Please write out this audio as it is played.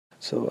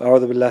So,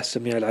 أعوذ بالله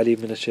السميع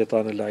العليم من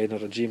الشيطان اللعين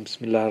الرجيم.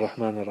 بسم الله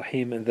الرحمن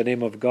الرحيم. In the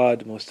name of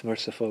God, most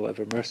merciful,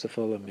 ever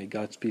merciful, and may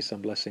God's peace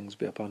and blessings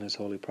be upon His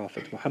holy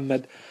Prophet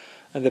Muhammad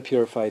and the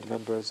purified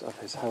members of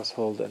his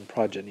household and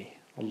progeny.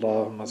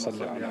 Allahumma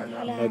salli ala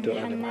Muhammad wa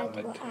ala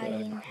Muhammad wa ala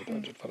Muhammad wa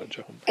ajil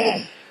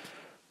farajahum.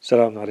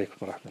 Assalamu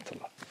alaikum wa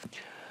rahmatullah.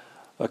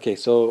 Okay,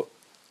 so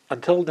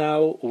until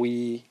now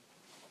we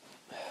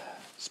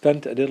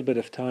spent a little bit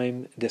of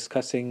time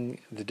discussing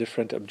the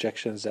different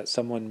objections that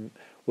someone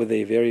with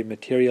a very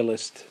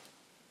materialist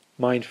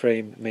mind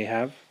frame may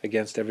have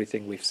against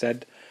everything we've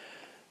said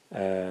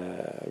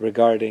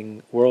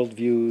regarding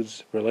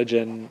worldviews,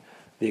 religion,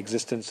 the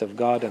existence of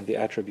God, and the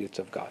attributes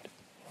of God.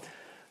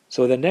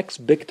 So the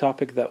next big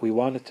topic that we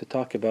wanted to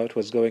talk about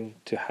was going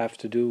to have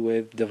to do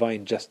with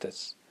divine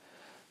justice.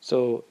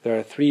 So there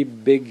are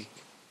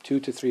two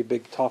to three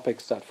big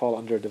topics that fall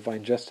under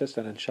divine justice,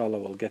 and inshallah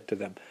we'll get to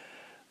them.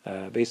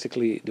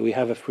 Basically, do we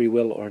have a free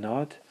will or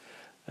not?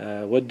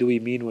 What do we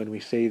mean when we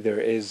say there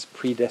is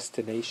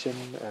predestination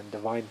and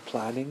divine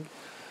planning?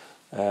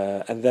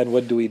 And then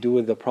what do we do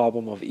with the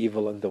problem of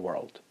evil in the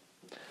world?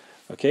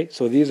 Okay,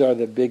 so these are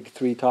the big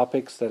three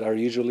topics that are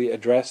usually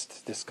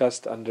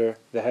discussed under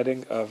the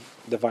heading of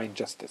divine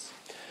justice.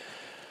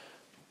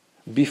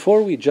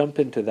 Before we jump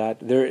into that,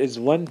 there is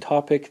one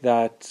topic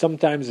that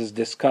sometimes is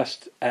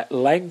discussed at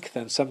length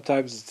and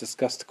sometimes is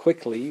discussed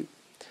quickly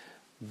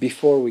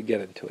before we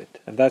get into it.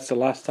 And that's the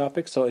last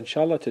topic. So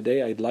inshallah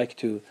today I'd like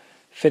to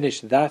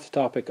finish that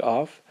topic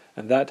off,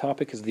 and that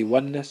topic is the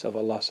oneness of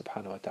Allah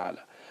subhanahu wa ta'ala.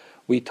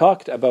 We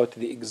talked about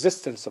the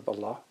existence of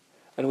Allah,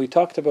 and we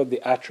talked about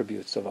the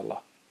attributes of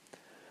Allah.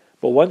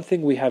 But one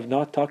thing we have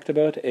not talked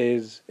about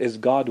is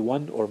God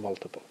one or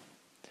multiple?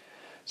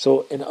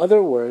 So in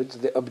other words,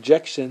 the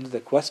objections, the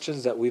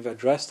questions that we've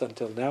addressed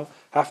until now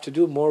have to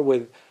do more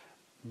with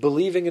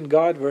believing in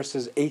God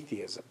versus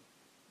atheism.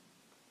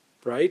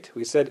 Right?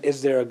 We said,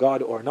 is there a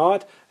God or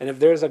not? And if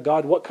there is a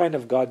God, what kind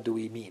of God do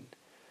we mean?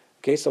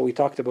 Okay, so we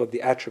talked about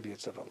the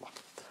attributes of Allah.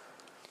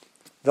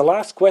 The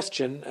last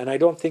question, and I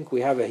don't think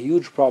we have a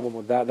huge problem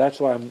with that, that's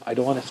why I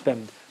don't want to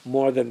spend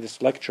more than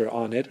this lecture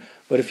on it,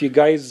 but if you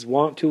guys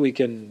want to, we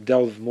can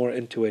delve more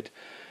into it.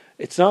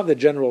 It's not the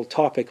general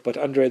topic, but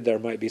under it there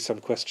might be some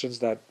questions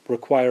that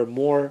require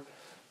more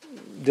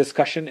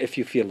discussion if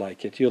you feel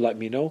like it. You let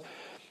me know.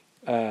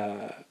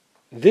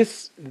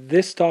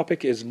 This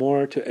topic is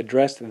more to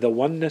address the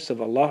oneness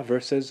of Allah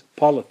versus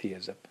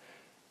polytheism,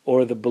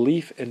 or the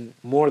belief in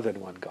more than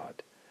one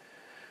God.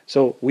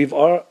 So we've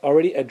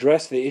already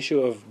addressed the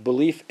issue of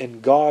belief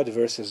in God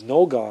versus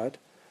no God.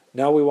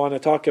 Now we want to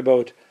talk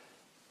about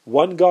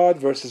one God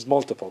versus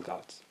multiple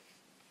gods.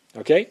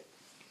 Okay?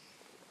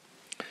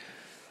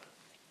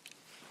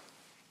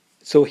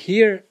 So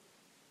here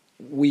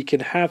we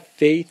can have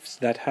faiths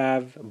that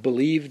have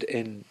believed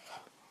in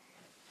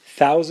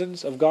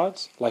thousands of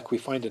gods, like we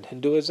find in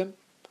Hinduism,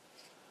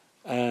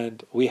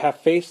 and we have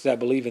faiths that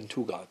believe in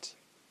two gods.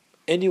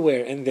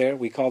 Anywhere in there,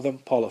 we call them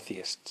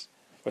polytheists,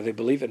 or they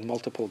believe in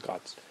multiple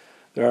gods.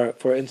 There are,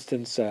 for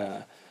instance,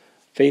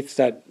 faiths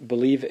that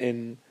believe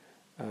in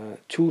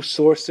two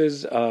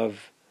sources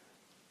of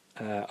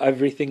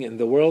everything in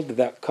the world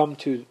that come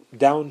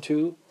down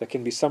to, that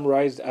can be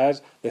summarized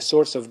as the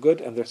source of good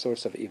and the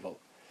source of evil.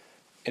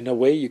 In a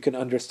way, you can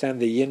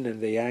understand the yin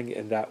and the yang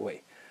in that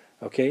way.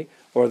 Okay?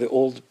 Or the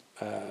old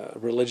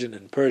religion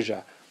in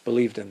Persia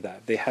believed in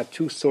that. They had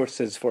two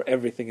sources for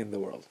everything in the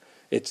world.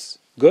 It's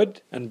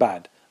good and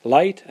bad,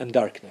 light and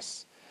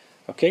darkness.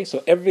 Okay,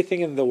 so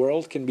everything in the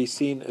world can be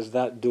seen as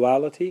that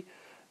duality,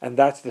 and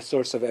that's the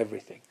source of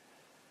everything.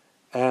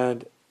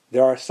 And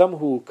there are some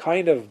who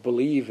kind of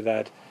believe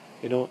that,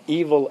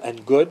 evil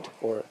and good,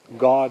 or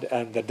God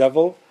and the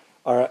devil,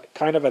 are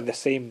kind of at the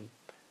same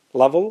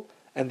level,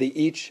 and they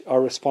each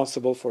are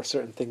responsible for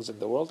certain things in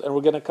the world. And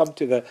we're going to come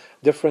to the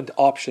different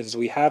options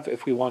we have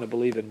if we want to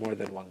believe in more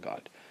than one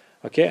God.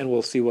 Okay, and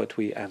we'll see what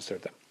we answer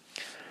them.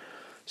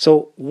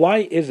 So why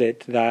is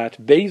it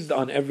that, based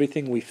on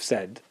everything we've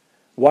said,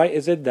 why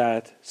is it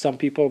that some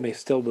people may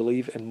still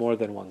believe in more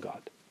than one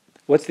God?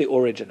 What's the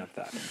origin of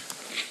that?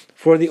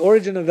 For the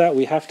origin of that,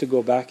 we have to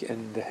go back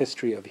in the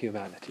history of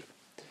humanity.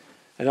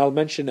 And I'll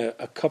mention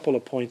a couple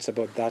of points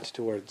about that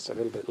towards a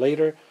little bit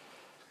later.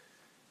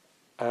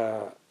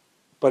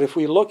 But if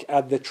we look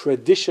at the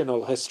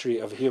traditional history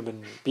of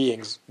human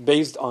beings,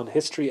 based on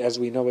history as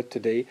we know it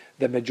today,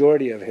 the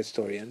majority of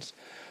historians,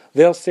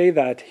 they'll say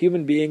that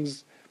human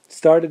beings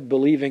started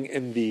believing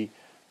in the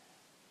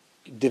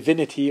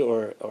divinity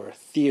or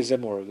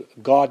theism or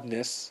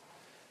godness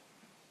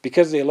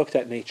because they looked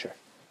at nature.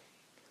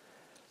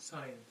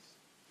 Science.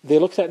 They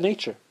looked at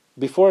nature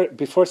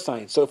before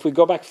science. So if we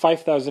go back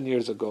 5,000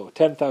 years ago,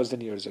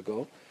 10,000 years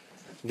ago,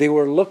 they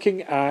were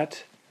looking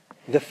at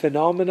the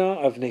phenomena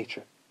of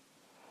nature.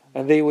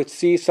 And they would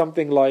see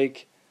something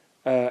like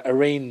a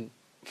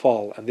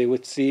rainfall, and they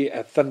would see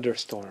a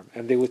thunderstorm,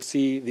 and they would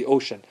see the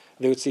ocean,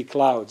 they would see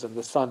clouds and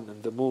the sun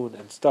and the moon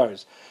and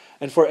stars.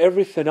 And for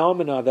every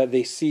phenomena that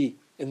they see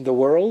in the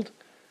world,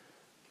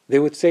 they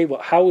would say,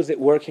 well, how is it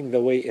working the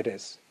way it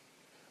is?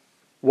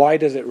 Why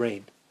does it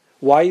rain?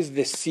 why is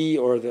the sea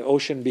or the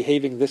ocean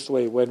behaving this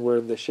way when we're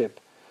in the ship?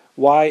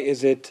 Why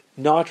is it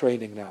not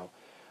raining now?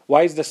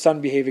 Why is the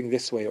sun behaving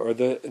this way or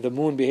the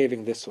moon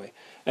behaving this way?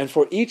 And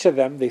for each of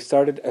them, they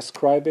started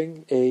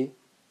ascribing a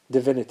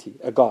divinity,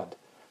 a god.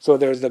 So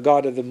there's the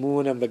god of the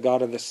moon and the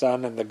god of the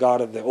sun and the god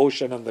of the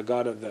ocean and the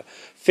god of the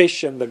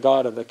fish and the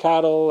god of the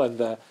cattle and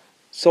the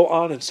so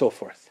on and so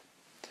forth.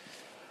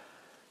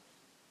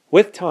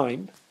 With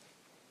time,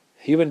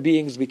 human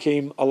beings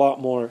became a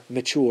lot more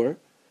mature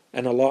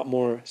and a lot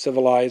more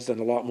civilized and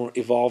a lot more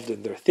evolved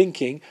in their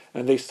thinking,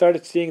 and they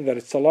started seeing that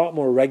it's a lot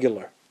more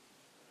regular.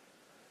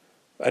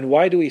 And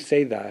why do we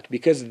say that?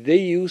 Because they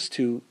used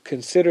to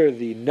consider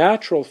the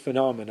natural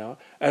phenomena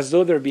as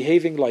though they're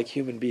behaving like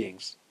human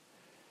beings.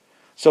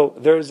 So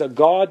there's a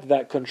God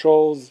that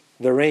controls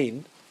the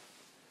rain,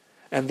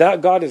 and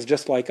that God is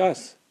just like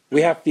us.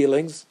 We have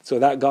feelings, so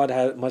that God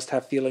must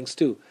have feelings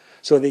too.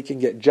 So they can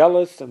get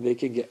jealous, and they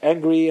can get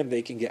angry, and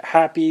they can get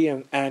happy,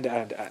 and.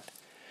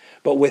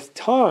 But with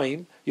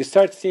time, you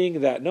start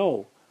seeing that,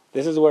 no,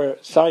 this is where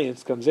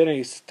science comes in, and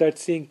you start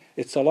seeing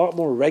it's a lot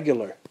more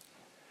regular.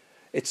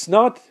 It's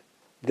not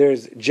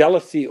there's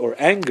jealousy or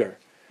anger.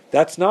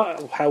 That's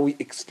not how we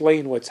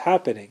explain what's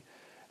happening.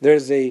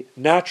 There's a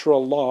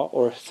natural law,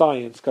 or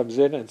science comes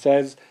in and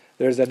says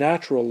there's a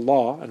natural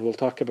law, and we'll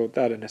talk about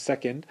that in a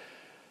second.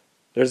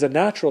 There's a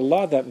natural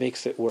law that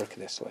makes it work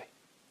this way.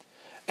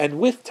 And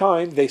with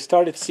time, they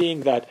started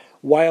seeing that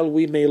while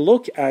we may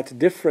look at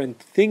different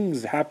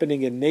things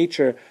happening in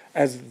nature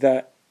as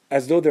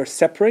though they're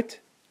separate,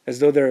 as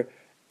though they're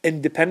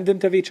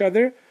independent of each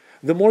other,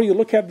 the more you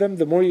look at them,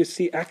 the more you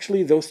see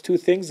actually those two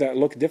things that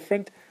look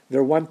different,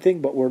 they're one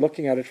thing, but we're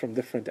looking at it from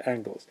different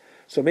angles.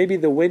 So maybe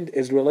the wind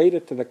is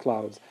related to the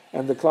clouds,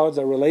 and the clouds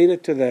are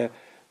related to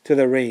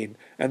the rain,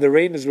 and the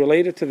rain is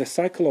related to the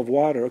cycle of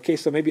water. Okay,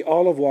 so maybe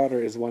all of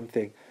water is one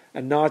thing,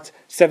 and not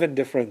 7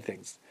 different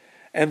things.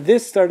 And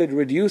this started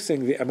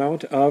reducing the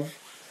amount of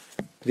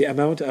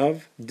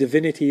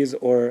divinities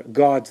or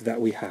gods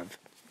that we have.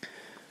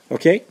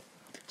 Okay?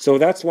 So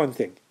that's one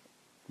thing.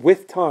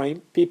 With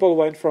time, people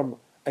went from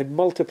a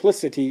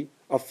multiplicity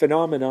of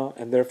phenomena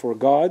and therefore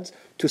gods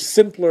to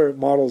simpler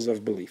models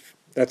of belief.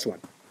 That's one.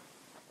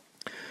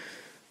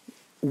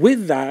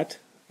 With that,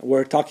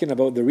 we're talking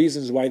about the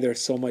reasons why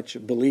there's so much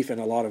belief in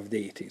a lot of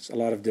deities, a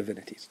lot of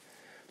divinities.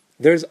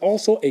 There's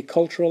also a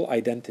cultural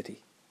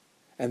identity.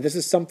 And this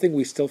is something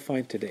we still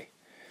find today.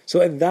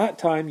 So in that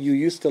time, you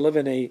used to live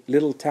in a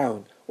little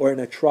town, or in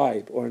a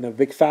tribe, or in a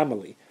big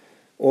family,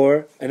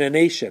 or in a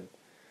nation.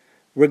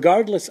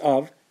 Regardless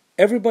of,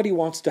 everybody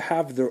wants to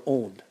have their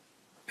own.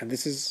 And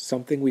this is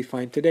something we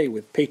find today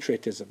with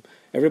patriotism.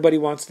 Everybody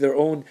wants their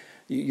own.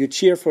 You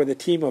cheer for the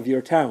team of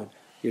your town,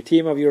 your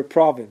team of your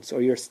province,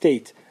 or your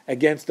state,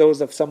 against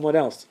those of someone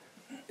else.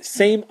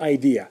 Same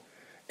idea.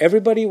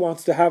 Everybody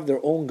wants to have their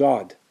own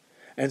God.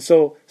 And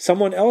so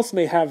someone else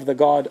may have the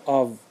God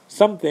of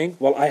something.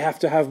 Well, I have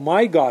to have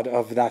my God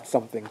of that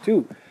something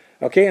too.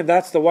 Okay, and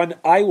that's the one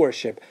I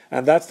worship.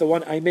 And that's the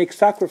one I make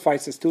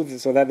sacrifices to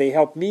so that they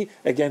help me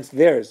against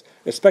theirs.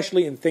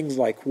 Especially in things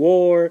like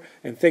war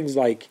and things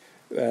like,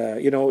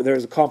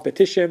 there's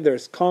competition,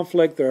 there's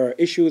conflict, there are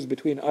issues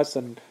between us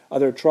and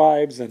other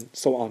tribes and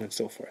so on and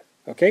so forth.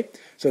 Okay,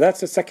 so that's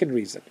the second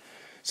reason.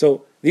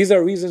 So these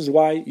are reasons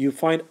why you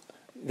find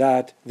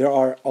that there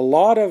are a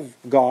lot of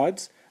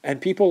gods and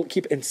people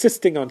keep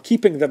insisting on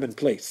keeping them in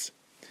place.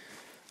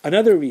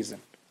 Another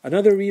reason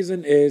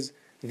is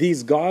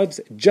these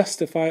gods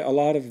justify a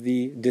lot of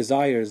the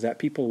desires that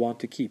people want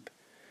to keep.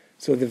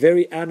 So the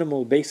very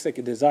animal basic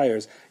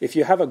desires, if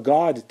you have a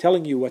God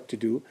telling you what to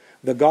do,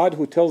 the God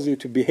who tells you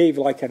to behave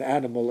like an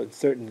animal in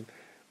certain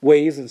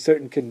ways, in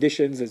certain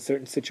conditions, in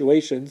certain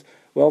situations,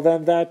 well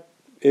then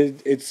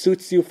it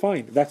suits you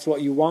fine. That's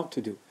what you want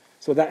to do.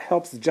 So that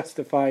helps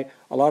justify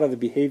a lot of the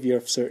behavior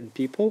of certain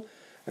people.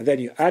 And then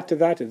you add to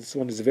that, and this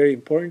one is very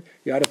important,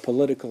 you add a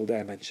political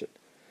dimension.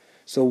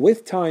 So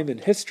with time in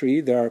history,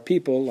 there are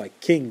people like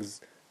kings,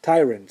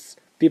 tyrants,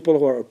 people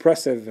who are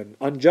oppressive and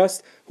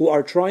unjust, who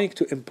are trying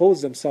to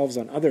impose themselves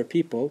on other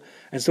people,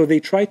 and so they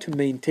try to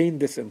maintain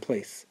this in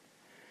place.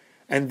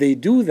 And they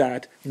do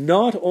that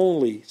not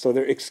only, so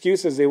their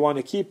excuse is they want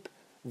to keep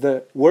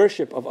the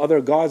worship of other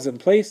gods in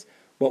place,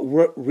 but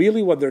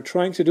really what they're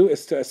trying to do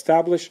is to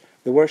establish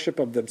the worship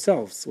of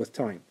themselves with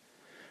time.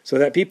 So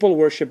that people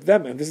worship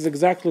them. And this is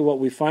exactly what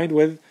we find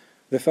with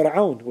the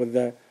Pharaoh, with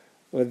the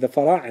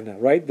Fara'ina,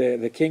 right?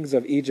 The kings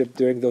of Egypt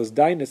during those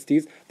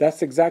dynasties.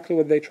 That's exactly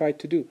what they tried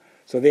to do.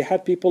 So they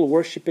had people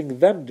worshipping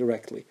them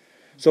directly.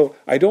 So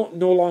I don't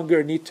no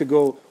longer need to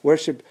go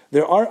worship.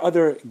 There are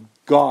other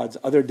gods,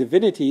 other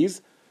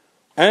divinities,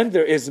 and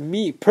there is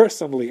me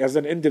personally as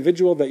an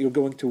individual that you're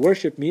going to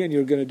worship me and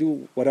you're going to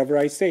do whatever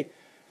I say.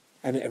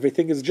 And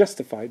everything is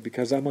justified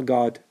because I'm a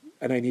god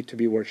and I need to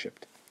be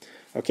worshipped.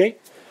 Okay?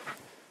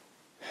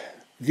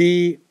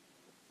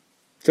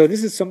 So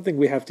this is something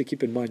we have to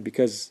keep in mind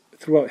because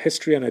throughout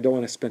history, and I don't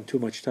want to spend too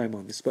much time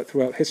on this, but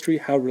throughout history,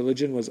 how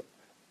religion was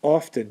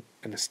often,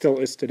 and still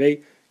is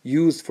today,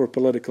 used for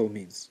political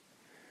means.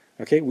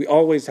 Okay? We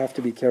always have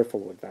to be careful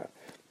with that.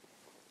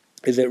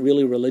 Is it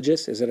really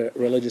religious? Is it a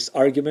religious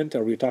argument?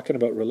 Are we talking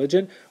about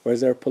religion? Or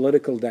is there a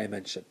political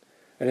dimension?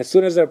 And as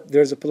soon as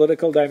there's a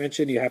political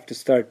dimension, you have to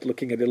start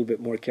looking a little bit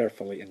more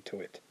carefully into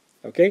it.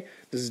 Okay?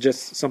 This is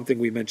just something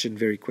we mentioned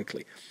very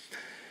quickly.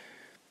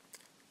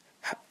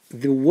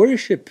 The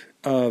worship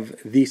of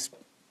these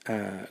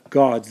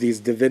gods, these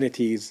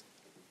divinities,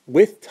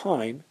 with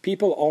time,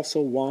 people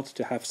also want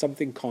to have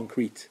something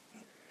concrete.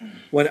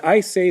 When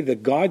I say the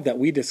God that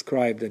we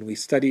described and we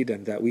studied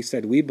and that we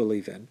said we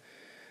believe in,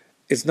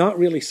 is not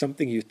really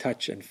something you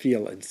touch and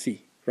feel and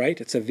see, right?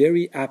 It's a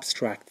very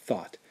abstract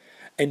thought.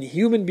 And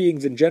human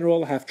beings in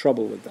general have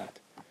trouble with that.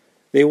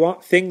 They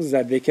want things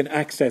that they can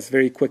access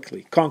very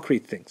quickly,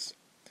 concrete things.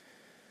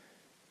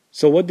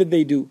 So what did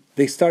they do?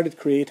 They started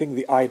creating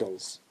the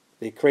idols.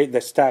 They create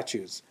the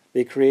statues.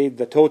 They create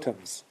the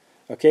totems.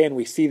 Okay, and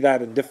we see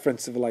that in different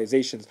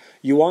civilizations.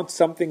 You want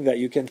something that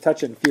you can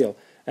touch and feel.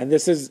 And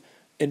this is,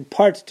 in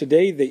part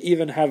today, they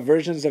even have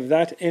versions of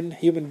that in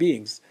human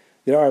beings.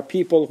 There are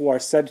people who are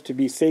said to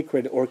be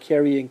sacred or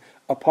carrying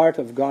a part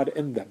of God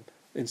in them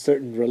in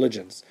certain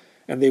religions.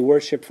 And they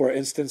worship, for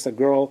instance, a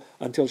girl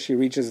until she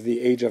reaches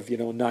the age of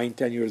 9,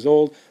 10 years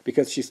old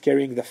because she's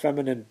carrying the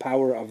feminine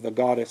power of the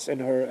goddess in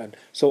her and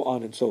so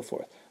on and so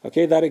forth.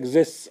 Okay, that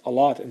exists a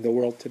lot in the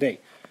world today,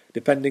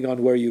 depending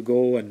on where you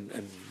go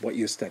and what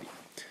you study.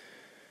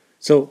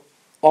 So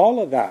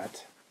all of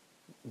that,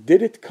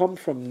 did it come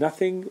from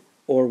nothing,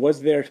 or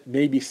was there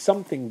maybe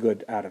something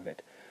good out of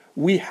it?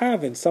 We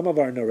have in some of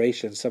our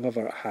narrations, some of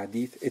our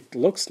hadith, it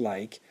looks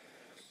like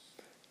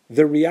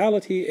the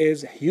reality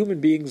is human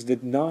beings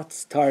did not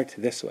start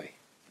this way.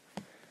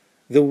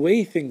 The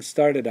way things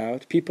started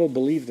out, people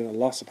believed in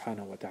Allah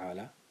subhanahu wa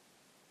ta'ala,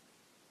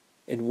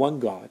 in one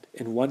God,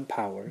 in one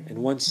power,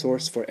 in one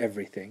source for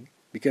everything,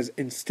 because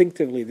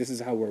instinctively this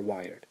is how we're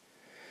wired.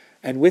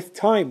 And with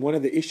time, one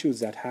of the issues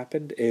that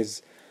happened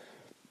is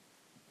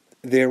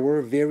there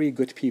were very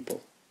good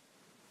people.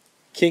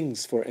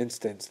 Kings, for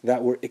instance,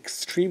 that were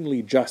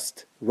extremely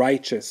just,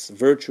 righteous,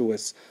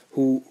 virtuous,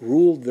 who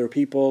ruled their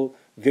people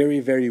very,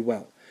 very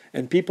well.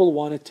 And people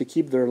wanted to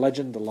keep their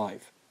legend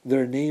alive,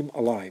 their name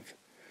alive.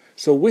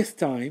 So with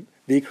time,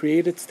 they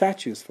created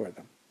statues for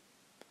them.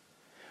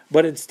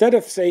 But instead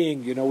of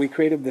saying, we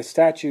created the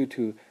statue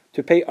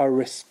to pay our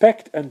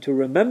respect and to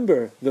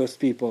remember those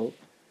people,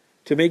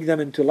 to make them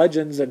into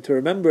legends and to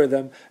remember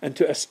them and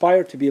to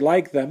aspire to be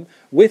like them,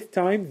 with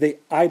time they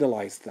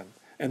idolized them.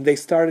 And they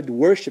started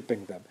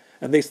worshipping them.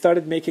 And they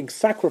started making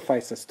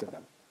sacrifices to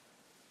them.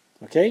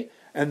 Okay?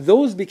 And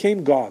those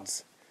became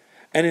gods.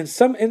 And in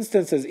some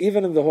instances,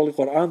 even in the Holy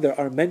Quran, there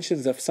are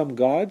mentions of some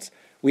gods.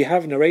 We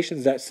have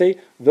narrations that say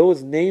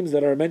those names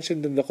that are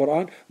mentioned in the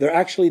Quran, they're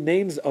actually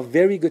names of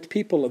very good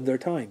people in their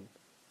time.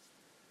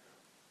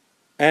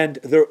 And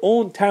their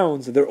own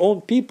towns, their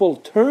own people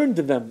turned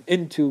them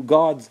into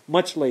gods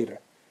much later.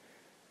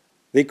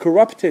 They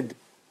corrupted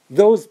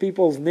those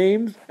people's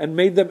names and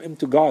made them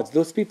into gods.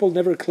 Those people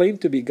never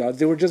claimed to be gods.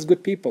 They were just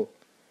good people.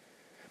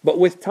 But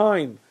with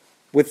time,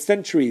 with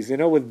centuries,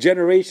 with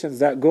generations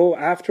that go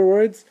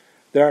afterwards,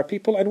 there are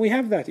people, and we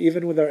have that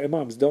even with our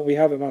imams. Don't we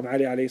have Imam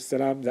Ali alayhi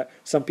salam, that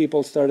some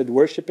people started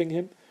worshipping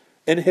him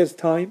in his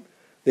time?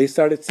 They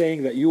started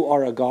saying that you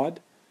are a god.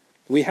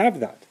 We have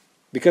that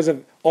because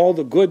of all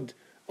the good,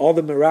 all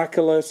the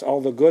miraculous,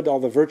 all the good,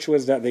 all the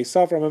virtuous that they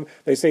saw from him.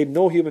 They say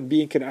no human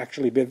being can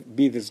actually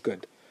be this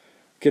good,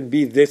 can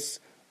be this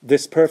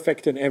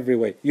perfect in every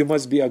way. You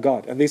must be a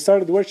god. And they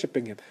started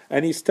worshipping him.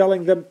 And he's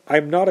telling them,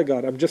 I'm not a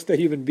god, I'm just a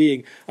human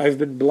being. I've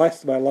been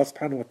blessed by Allah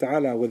subhanahu wa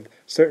ta'ala with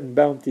certain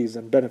bounties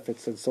and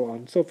benefits and so on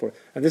and so forth.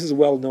 And this is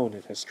well known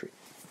in history.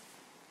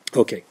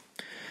 Okay.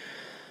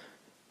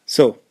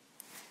 So,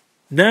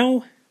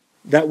 now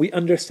that we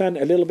understand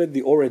a little bit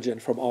the origin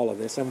from all of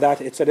this, and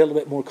that it's a little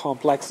bit more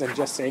complex than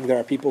just saying there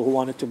are people who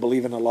wanted to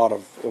believe in a lot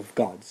of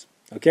gods.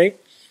 Okay?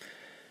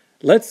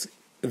 Let's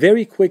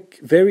very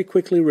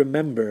quickly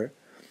remember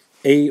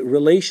a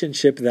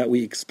relationship that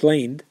we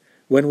explained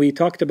when we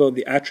talked about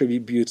the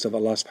attributes of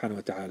Allah subhanahu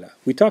wa ta'ala.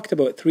 We talked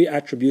about 3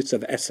 attributes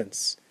of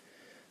essence.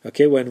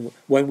 Okay, when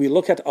we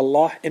look at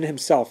Allah in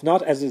Himself,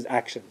 not as His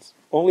actions,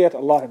 only at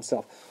Allah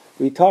Himself,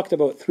 we talked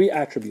about 3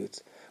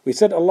 attributes. We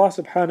said Allah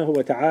subhanahu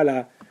wa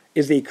ta'ala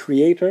is a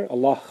creator,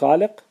 Allah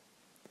khaliq,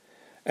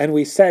 and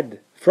we said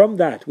from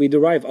that we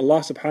derive Allah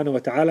subhanahu wa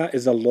ta'ala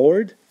is a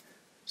Lord,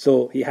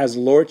 so He has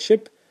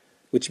lordship,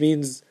 which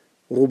means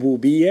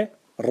rububiyyah,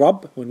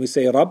 Rabb, when we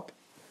say Rabb.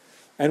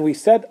 And we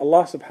said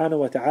Allah subhanahu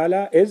wa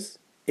ta'ala is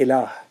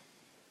Ilah.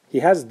 He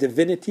has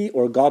divinity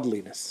or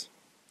godliness.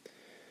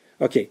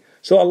 Okay,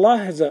 so Allah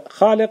has a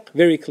Khaliq,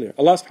 very clear.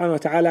 Allah subhanahu wa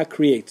ta'ala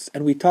creates.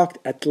 And we talked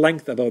at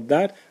length about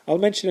that. I'll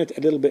mention it a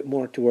little bit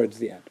more towards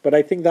the end. But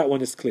I think that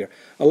one is clear.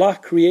 Allah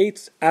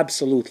creates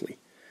absolutely.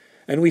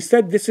 And we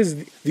said this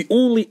is the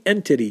only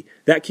entity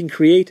that can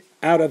create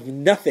out of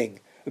nothing,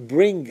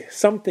 bring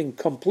something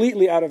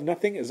completely out of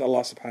nothing, is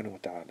Allah subhanahu wa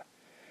ta'ala.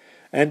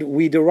 And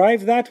we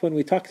derived that when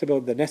we talked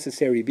about the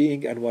necessary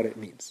being and what it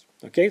means.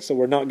 Okay, so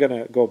we're not going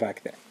to go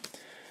back there.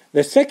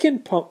 The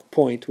second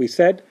point we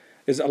said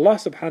is Allah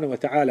subhanahu wa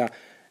ta'ala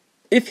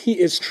if He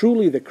is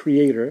truly the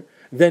Creator,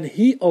 then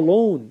He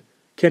alone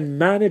can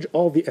manage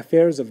all the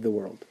affairs of the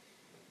world.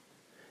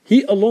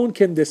 He alone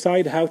can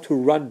decide how to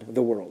run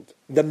the world.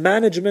 The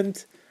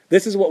management,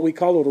 this is what we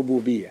call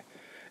rububiyyah.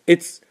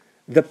 It's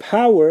the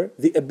power,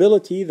 the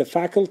ability, the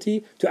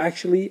faculty to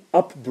actually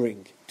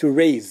upbring, to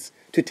raise,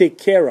 to take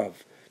care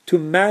of, to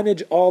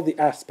manage all the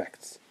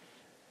aspects.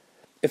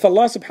 If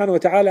Allah subhanahu wa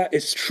ta'ala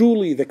is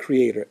truly the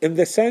Creator, in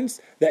the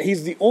sense that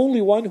He's the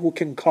only one who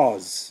can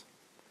cause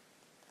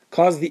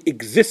the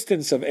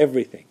existence of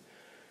everything.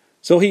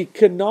 So He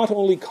can not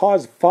only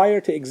cause fire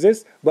to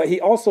exist, but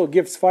He also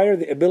gives fire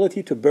the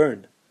ability to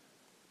burn.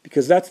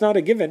 Because that's not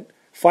a given.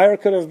 Fire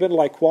could have been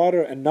like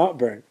water and not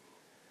burn.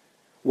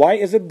 Why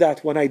is it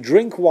that when I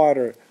drink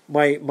water,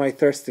 my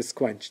thirst is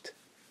quenched?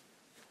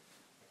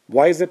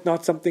 Why is it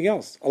not something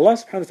else? Allah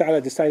subhanahu wa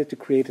ta'ala decided to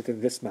create it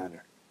in this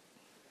manner.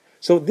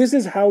 So this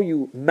is how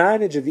you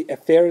manage the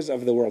affairs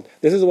of the world.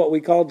 This is what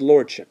we called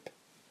lordship.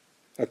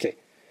 Okay.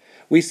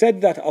 We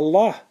said that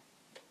Allah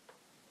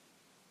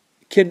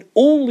can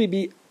only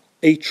be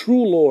a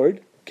true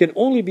Lord, can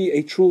only be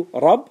a true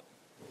Rabb,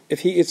 if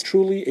He is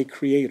truly a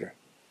creator.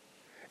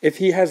 If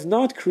He has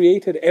not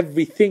created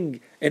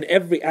everything in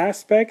every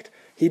aspect,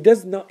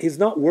 He's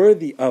not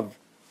worthy of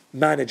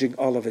managing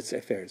all of its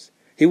affairs.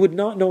 He would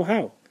not know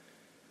how.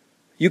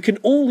 You can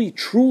only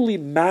truly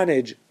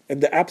manage in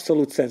the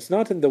absolute sense,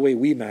 not in the way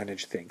we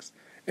manage things,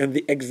 in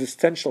the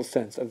existential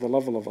sense at the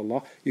level of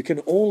Allah. You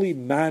can only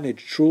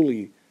manage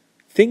truly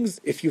things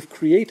if you've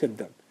created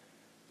them.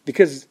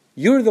 Because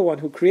you're the one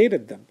who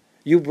created them.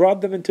 You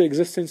brought them into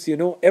existence, you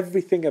know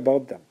everything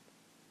about them.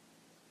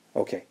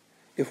 Okay,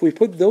 if we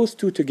put those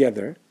two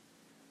together,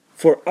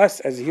 for us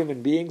as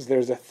human beings,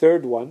 there's a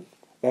third one.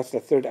 That's the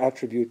third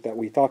attribute that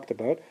we talked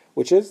about,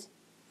 which is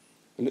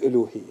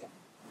al-uluhiyyah.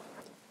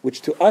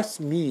 Which to us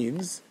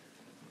means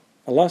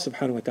Allah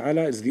subhanahu wa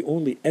ta'ala is the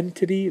only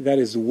entity that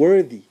is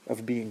worthy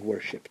of being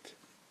worshipped.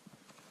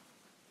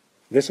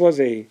 This was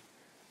a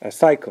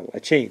cycle, a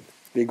chain.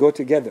 They go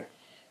together.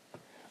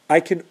 I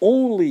can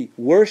only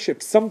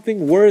worship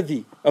something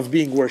worthy of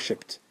being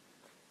worshipped.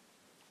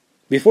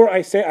 Before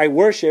I say I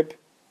worship,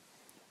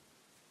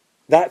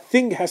 that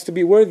thing has to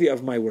be worthy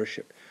of my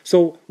worship.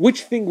 So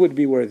which thing would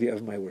be worthy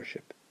of my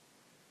worship?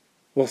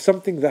 Well,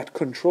 something that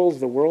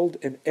controls the world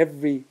in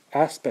every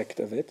aspect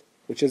of it,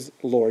 which is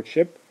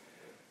lordship.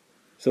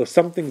 So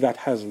something that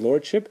has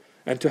lordship,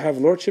 and to have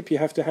lordship you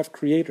have to have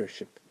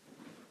creatorship.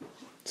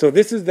 So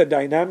this is the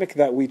dynamic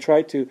that we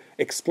try to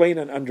explain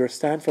and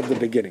understand from the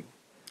beginning.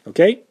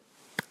 Okay?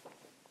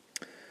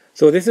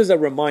 So this is a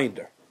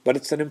reminder, but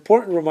it's an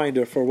important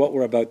reminder for what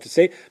we're about to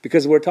say,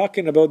 because we're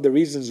talking about the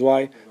reasons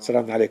why,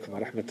 Assalamu alaikum wa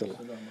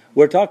rahmatullah.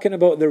 We're talking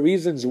about the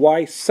reasons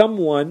why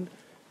someone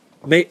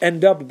may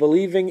end up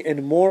believing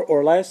in more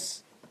or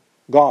less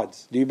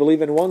gods. Do you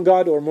believe in one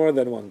God or more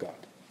than one God?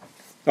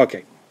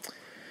 Okay.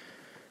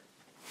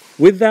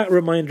 With that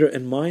reminder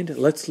in mind,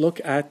 let's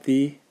look at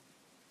the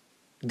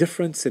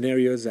different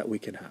scenarios that we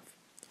can have.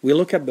 We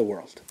look at the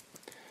world.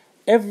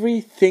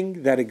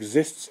 Everything that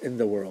exists in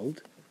the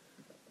world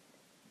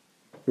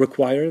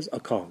requires a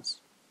cause.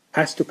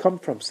 Has to come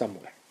from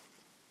somewhere.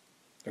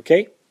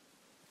 Okay?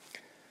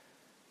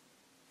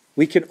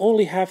 We can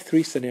only have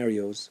three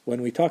scenarios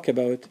when we talk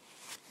about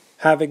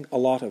having a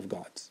lot of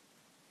gods.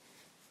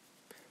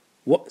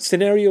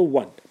 Scenario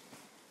one.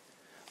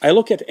 I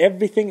look at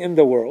everything in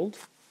the world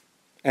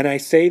and I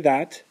say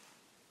that,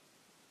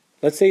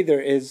 let's say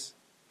there is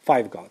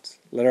 5 gods.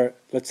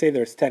 Let's say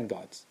there's 10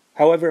 gods.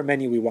 However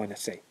many we want to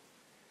say.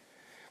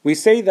 We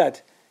say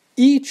that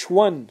each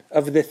one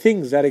of the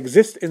things that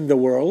exist in the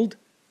world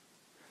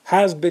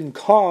has been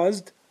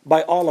caused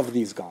by all of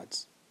these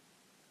gods.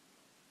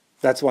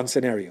 That's one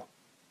scenario.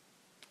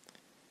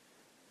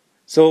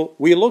 So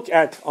we look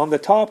at, on the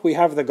top we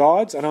have the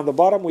gods, and on the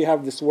bottom we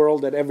have this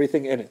world and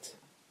everything in it.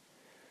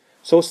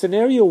 So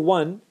scenario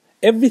one,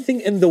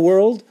 everything in the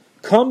world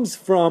comes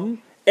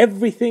from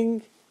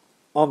everything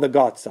on the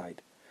God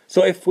side.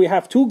 So if we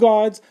have 2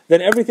 gods,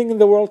 then everything in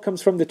the world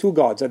comes from the 2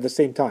 gods at the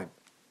same time,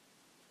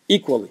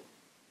 equally.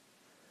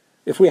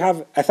 If we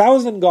have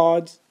 1,000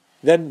 gods,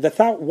 then the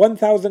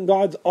 1,000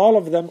 gods, all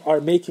of them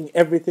are making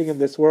everything in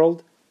this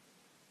world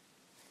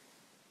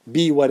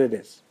be what it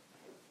is.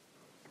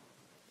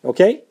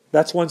 Okay?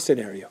 That's one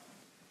scenario.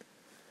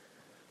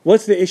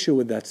 What's the issue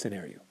with that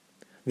scenario?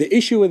 The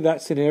issue with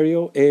that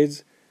scenario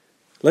is,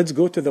 let's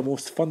go to the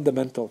most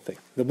fundamental thing.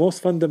 The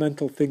most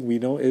fundamental thing we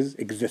know is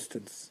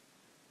existence.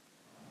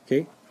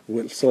 Okay?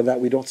 So that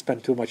we don't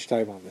spend too much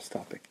time on this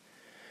topic.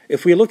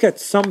 If we look at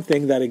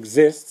something that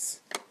exists,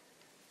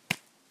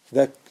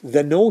 that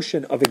the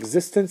notion of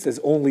existence is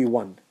only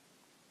one.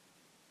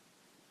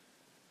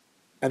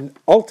 And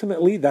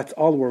ultimately, that's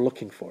all we're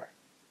looking for.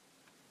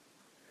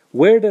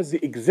 Where does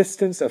the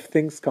existence of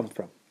things come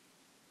from?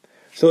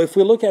 So if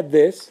we look at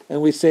this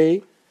and we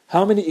say,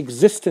 how many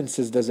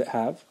existences does it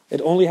have?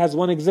 It only has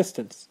one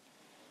existence.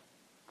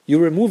 You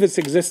remove its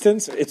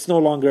existence, it's no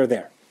longer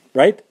there,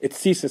 right? It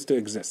ceases to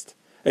exist.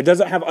 It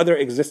doesn't have other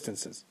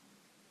existences.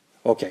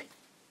 Okay.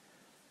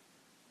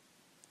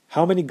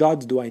 How many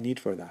gods do I need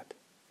for that?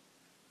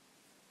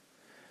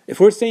 If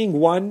we're saying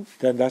one,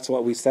 then that's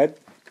what we said.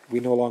 We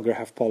no longer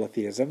have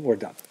polytheism. We're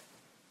done.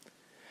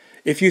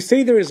 If you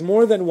say there is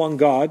more than one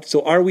God,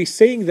 so are we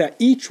saying that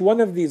each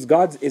one of these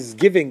gods is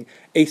giving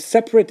a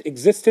separate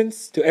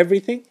existence to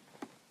everything?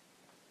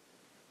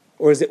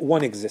 Or is it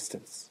one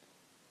existence?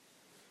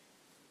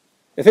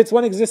 If it's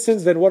one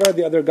existence, then what are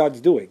the other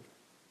gods doing?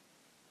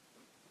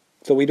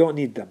 So we don't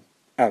need them.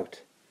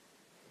 Out.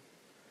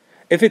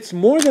 If it's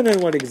more than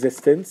one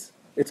existence,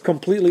 it's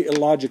completely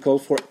illogical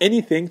for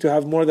anything to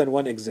have more than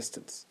one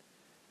existence.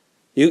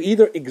 You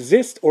either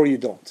exist or you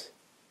don't.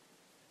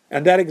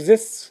 And that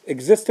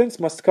existence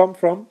must come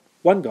from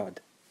one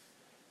God.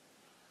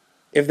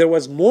 If there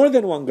was more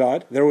than one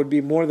God, there would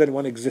be more than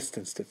one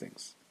existence to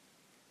things.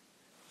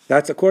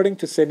 That's according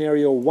to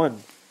scenario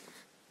 1,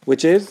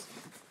 which is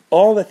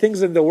all the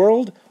things in the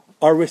world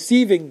are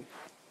receiving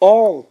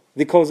all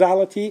the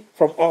causality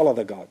from all of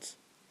the gods.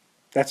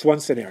 That's one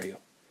scenario.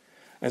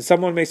 And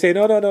someone may say,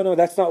 no,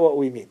 that's not what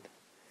we mean.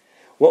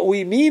 What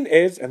we mean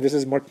is, and this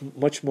is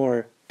much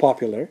more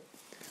popular,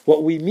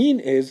 what we mean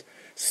is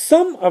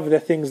some of the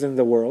things in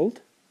the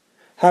world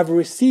have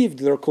received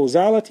their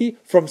causality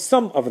from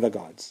some of the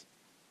gods.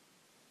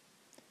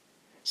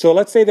 So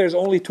let's say there's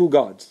only 2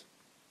 gods.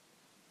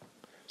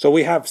 So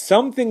we have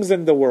some things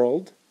in the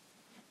world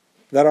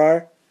that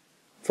are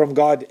from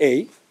God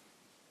A,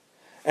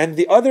 and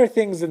the other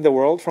things in the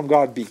world from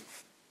God B.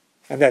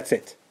 And that's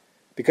it.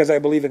 Because I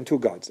believe in 2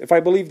 gods. If I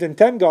believed in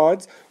 10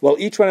 gods, well,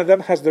 each one of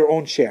them has their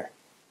own share.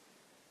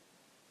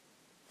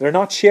 They're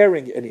not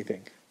sharing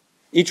anything.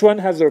 Each one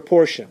has their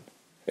portion.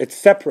 It's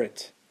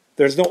separate.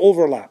 There's no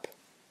overlap.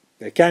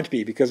 There can't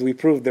be, because we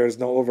proved there is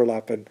no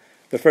overlap in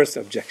the first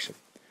objection.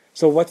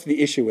 So what's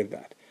the issue with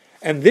that?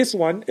 And this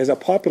one is a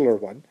popular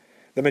one.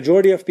 The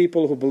majority of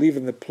people who believe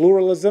in the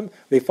pluralism,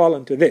 they fall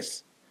into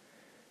this.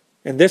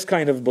 And this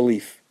kind of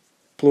belief,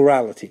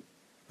 plurality.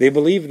 They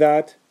believe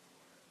that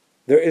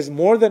there is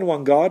more than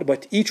one God,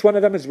 but each one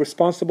of them is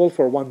responsible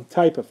for one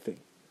type of thing.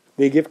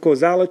 They give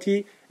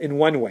causality in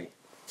one way.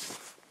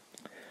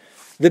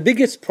 The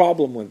biggest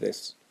problem with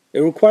this, it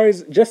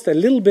requires just a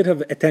little bit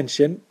of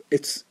attention.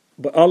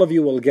 But all of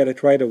you will get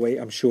it right away,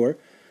 I'm sure.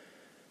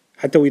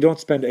 Hatta we don't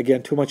spend,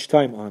 again, too much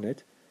time on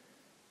it.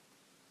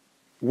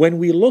 When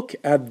we look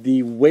at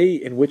the way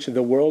in which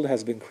the world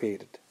has been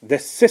created, the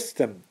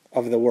system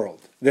of the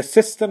world, the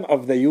system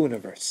of the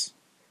universe,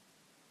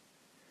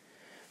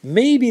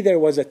 maybe there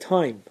was a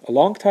time, a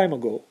long time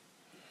ago,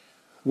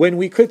 when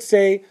we could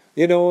say,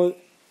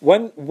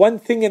 one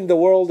thing in the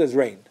world is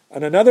rain,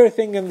 and another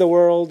thing in the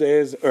world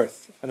is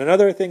earth, and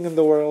another thing in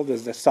the world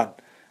is the sun,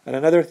 and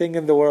another thing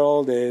in the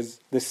world is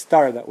the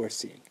star that we're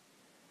seeing.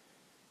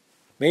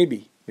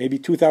 Maybe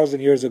 2,000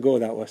 years ago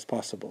that was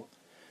possible.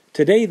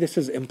 Today this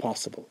is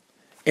impossible.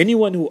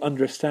 Anyone who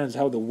understands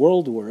how the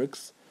world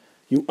works,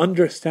 you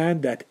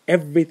understand that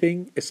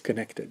everything is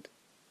connected.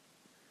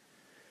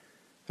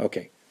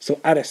 Okay, so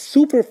at a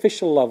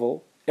superficial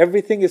level,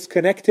 everything is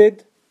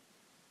connected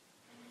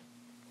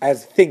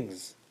as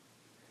things.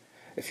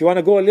 If you want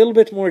to go a little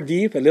bit more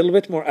deep, a little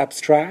bit more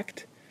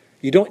abstract,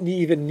 you don't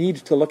even need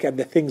to look at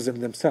the things in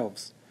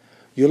themselves.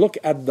 You look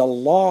at the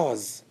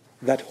laws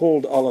that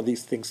hold all of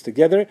these things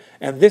together,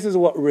 and this is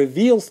what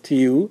reveals to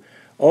you,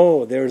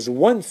 there's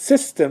one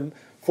system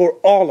for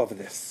all of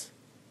this.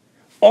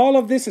 All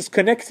of this is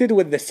connected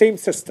with the same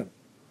system.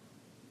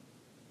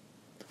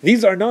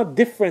 These are not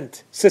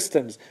different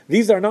systems.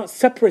 These are not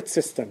separate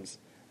systems.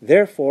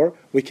 Therefore,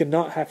 we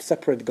cannot have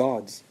separate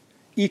gods.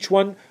 Each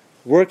one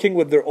working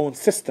with their own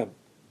system.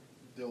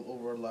 They'll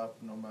overlap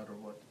no matter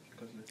what.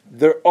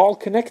 They're all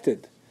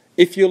connected.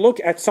 If you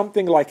look at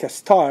something like a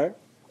star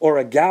or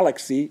a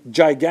galaxy,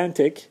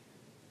 gigantic,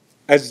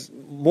 as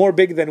more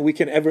big than we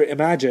can ever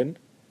imagine,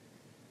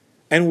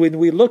 and when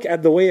we look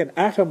at the way an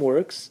atom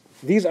works,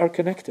 these are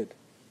connected.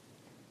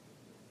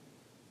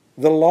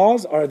 The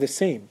laws are the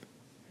same.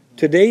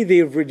 Today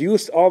they've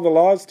reduced all the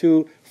laws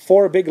to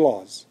 4 big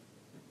laws.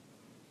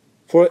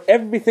 For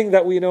everything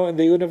that we know in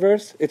the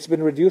universe, it's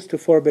been reduced to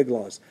 4 big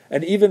laws.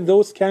 And even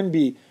those can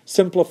be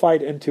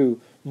simplified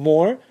into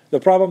more. The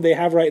problem they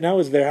have right now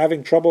is they're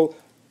having trouble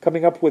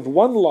coming up with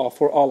one law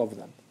for all of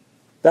them.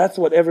 That's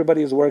what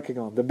everybody is working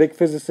on. The big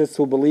physicists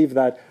who believe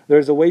that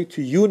there's a way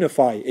to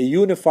unify, a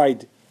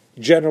unified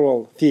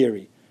general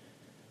theory.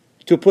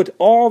 To put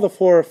all the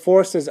 4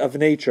 forces of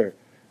nature,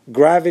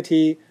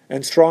 gravity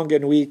and strong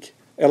and weak,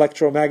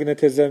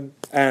 electromagnetism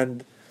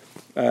and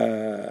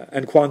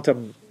the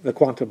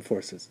quantum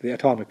forces, the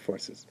atomic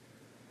forces.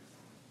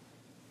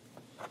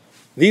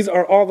 These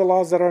are all the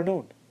laws that are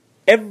known.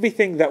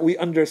 Everything that we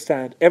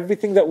understand,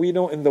 everything that we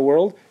know in the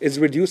world is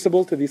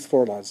reducible to these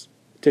 4 laws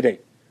today.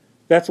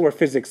 That's where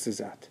physics is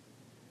at.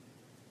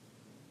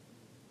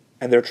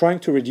 And they're trying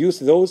to reduce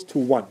those to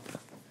 1.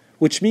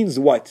 Which means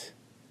what?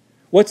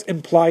 What's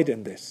implied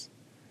in this?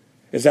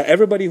 Is that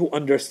everybody who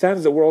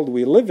understands the world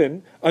we live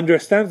in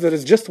understands that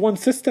it's just one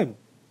system.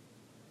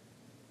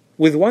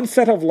 With one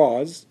set of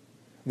laws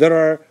that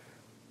are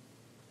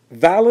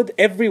valid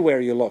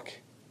everywhere you look.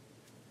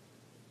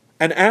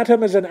 An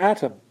atom is an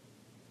atom.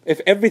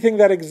 If everything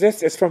that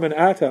exists is from an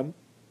atom,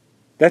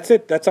 that's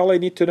it. That's all I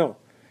need to know.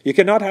 You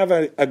cannot have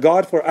a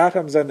God for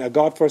atoms and a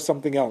God for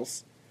something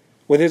else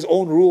with his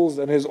own rules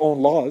and his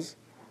own laws.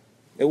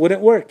 It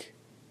wouldn't work.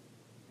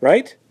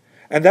 Right?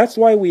 And that's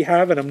why we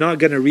have, and I'm not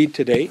going to read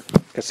today,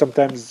 because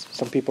sometimes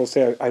some people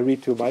say I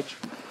read too much.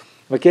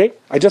 Okay?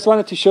 I just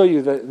wanted to show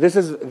you that this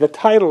is the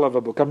title of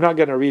a book. I'm not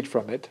going to read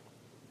from it.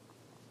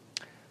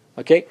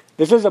 Okay?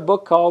 This is a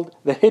book called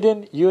The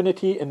Hidden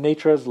Unity in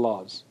Nature's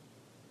Laws.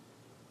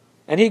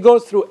 And he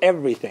goes through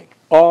everything,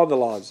 all the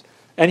laws.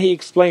 And he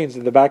explains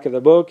in the back of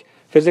the book,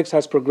 physics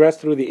has progressed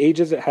through the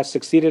ages. It has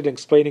succeeded in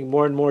explaining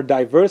more and more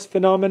diverse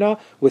phenomena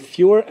with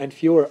fewer and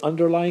fewer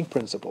underlying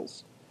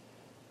principles.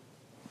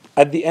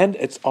 At the end,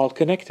 it's all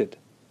connected.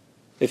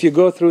 If you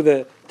go through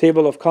the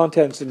table of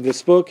contents in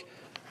this book,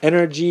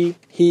 energy,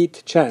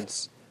 heat,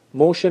 chance,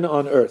 motion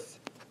on earth,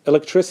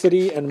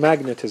 electricity and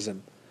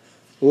magnetism,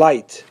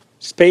 light,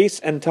 space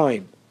and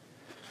time,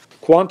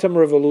 quantum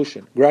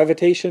revolution,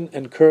 gravitation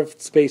and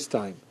curved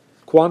space-time,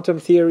 quantum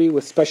theory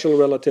with special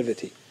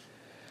relativity,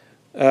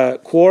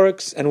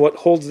 quarks and what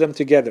holds them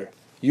together,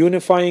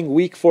 unifying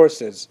weak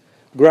forces,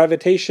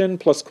 gravitation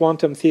plus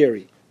quantum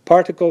theory,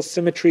 particle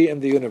symmetry in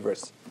the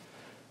universe.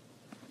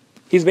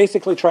 He's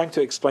basically trying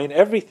to explain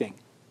everything.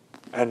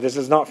 And this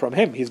is not from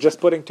him. He's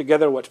just putting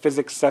together what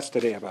physics says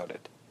today about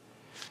it.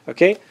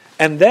 Okay?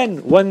 And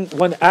then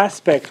one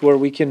aspect where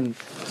we can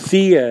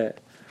see a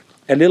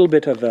little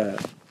bit of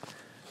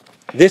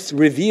this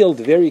revealed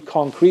very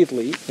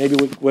concretely, maybe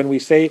when we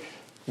say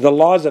the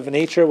laws of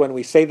nature, when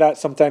we say that,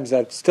 sometimes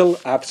that's still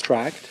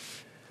abstract.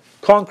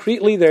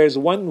 Concretely, there's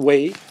one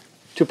way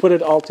to put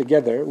it all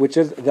together, which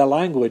is the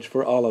language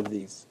for all of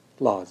these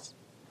laws,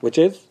 which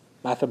is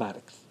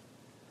mathematics.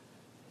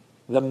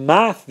 The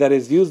math that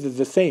is used is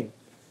the same.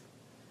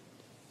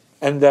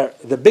 And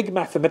the big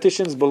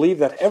mathematicians believe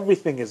that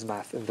everything is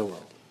math in the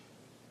world.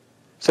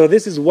 So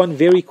this is one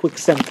very quick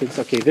sentence.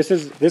 Okay,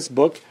 this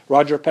book,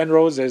 Roger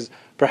Penrose is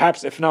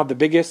perhaps, if not the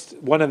biggest,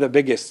 one of the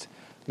biggest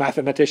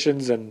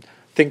mathematicians and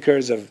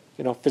thinkers of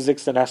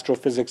physics and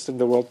astrophysics in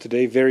the world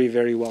today. Very,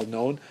 very well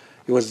known.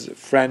 He was a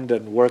friend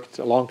and worked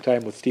a long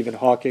time with Stephen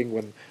Hawking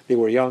when they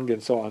were young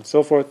and so on and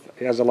so forth.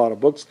 He has a lot of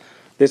books.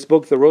 This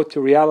book, The Road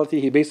to Reality,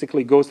 he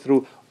basically goes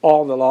through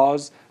all the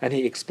laws and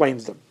he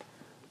explains them.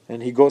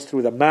 And he goes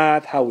through the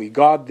math, how we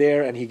got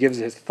there, and he gives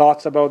his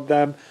thoughts about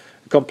them.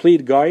 A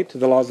complete guide to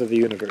the laws of the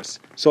universe.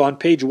 So on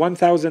page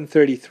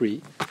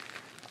 1033,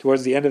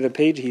 towards the end of the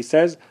page, he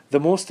says, the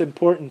most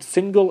important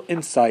single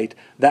insight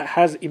that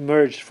has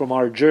emerged from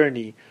our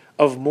journey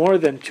of more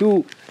than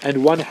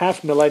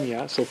 2.5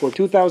 millennia, so for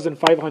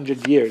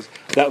 2,500 years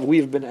that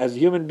we've been as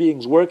human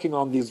beings working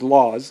on these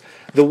laws,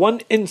 the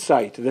one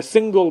insight, the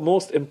single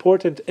most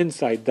important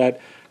insight that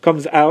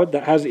comes out,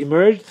 that has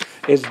emerged,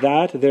 is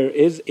that there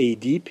is a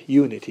deep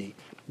unity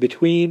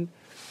between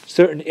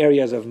certain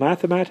areas of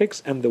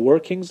mathematics and the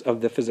workings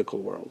of the physical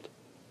world.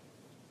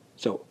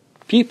 So,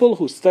 people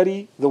who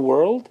study the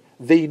world,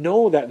 they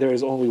know that there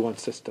is only one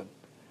system,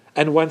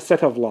 and one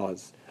set of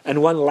laws,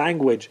 and one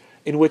language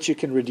in which you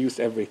can reduce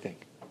everything.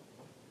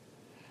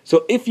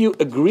 So if you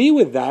agree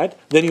with that,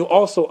 then you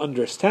also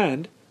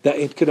understand that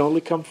it can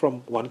only come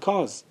from one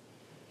cause.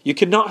 You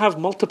cannot have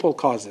multiple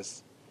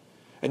causes.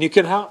 And you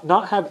can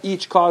not have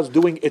each cause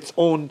doing its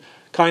own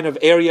kind of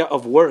area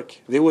of work.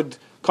 They would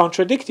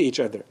contradict each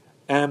other.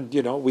 And,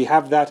 we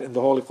have that in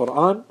the Holy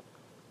Quran.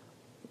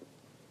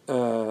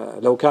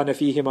 لَوْ كَانَ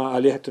فِيهِمَا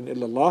آلِهَةٌ إِلَّا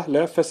اللَّهِ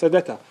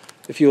لَفَسَدَتَا.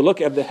 If you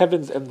look at the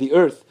heavens and the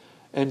earth,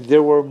 and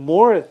there were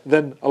more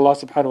than Allah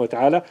subhanahu wa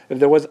ta'ala, if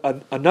there was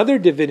another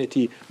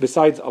divinity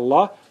besides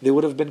Allah, they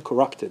would have been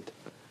corrupted.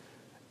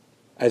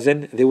 As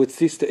in, they would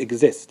cease to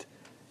exist.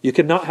 You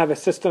cannot have a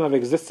system of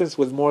existence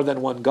with more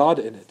than one God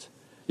in it.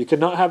 You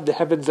cannot have the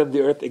heavens and the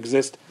earth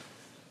exist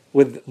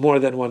with more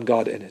than one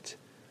God in it.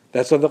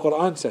 That's what the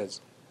Quran says.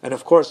 And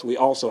of course, we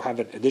also have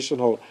an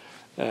additional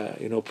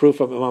proof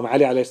of Imam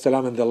Ali alayhi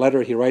salam in the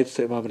letter he writes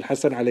to Imam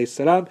al-Hasan alayhi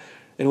salam,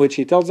 in which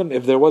he tells him,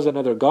 if there was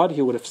another God,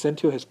 he would have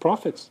sent you his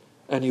prophets,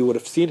 and you would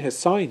have seen his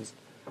signs.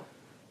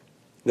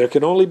 There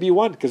can only be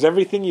one, because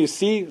everything you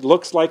see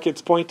looks like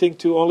it's pointing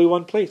to only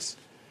one place.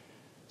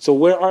 So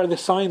where are the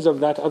signs of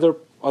that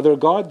other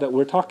God that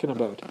we're talking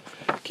about?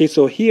 Okay,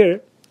 so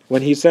here,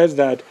 when he says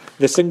that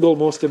the single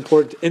most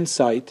important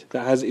insight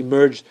that has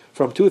emerged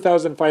from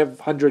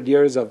 2,500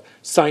 years of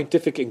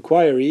scientific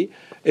inquiry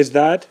is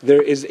that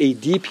there is a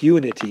deep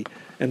unity.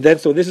 And then,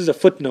 so this is a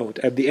footnote.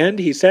 At the end,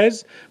 he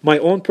says, my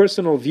own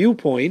personal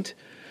viewpoint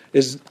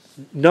is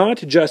not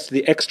just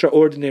the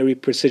extraordinary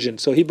precision.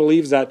 So he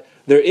believes that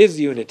there is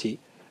unity,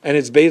 and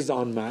it's based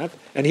on math.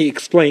 And he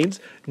explains,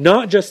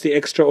 not just the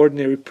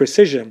extraordinary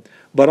precision,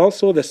 but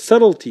also the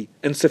subtlety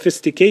and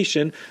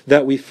sophistication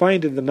that we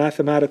find in the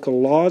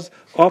mathematical laws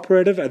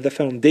operative at the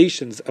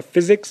foundations of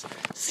physics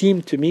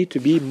seem to me to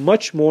be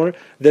much more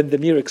than the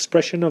mere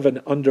expression of an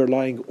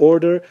underlying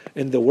order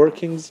in the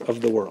workings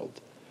of the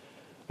world.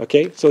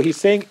 Okay, so he's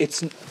saying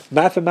it's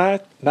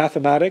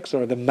mathematics,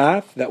 or the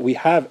math that we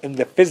have in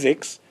the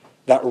physics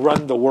that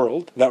run the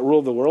world, that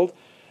rule the world,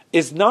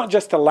 is not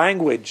just a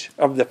language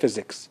of the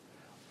physics.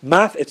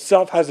 Math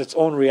itself has its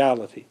own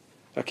reality.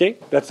 Okay?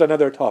 That's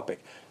another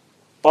topic.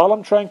 All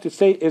I'm trying to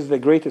say is the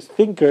greatest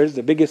thinkers,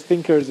 the biggest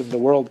thinkers in the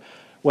world,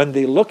 when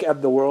they look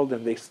at the world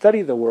and they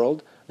study the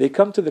world, they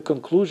come to the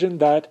conclusion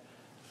that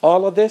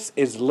all of this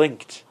is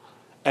linked.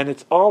 And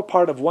it's all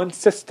part of one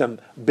system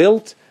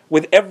built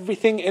with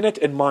everything in it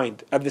in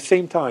mind at the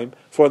same time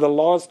for the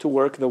laws to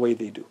work the way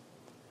they do.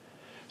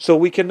 So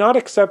we cannot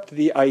accept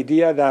the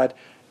idea that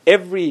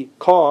every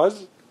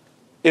cause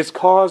is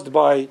caused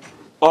by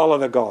all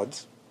of the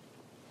gods.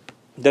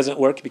 It doesn't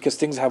work because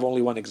things have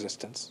only one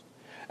existence.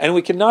 And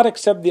we cannot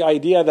accept the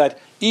idea that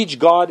each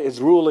god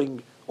is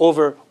ruling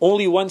over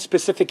only one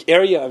specific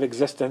area of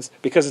existence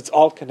because it's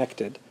all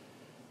connected.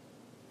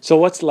 So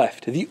what's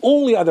left? The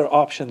only other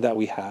option that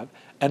we have,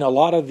 and a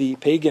lot of the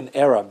pagan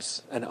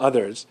Arabs and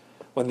others,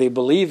 when they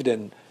believed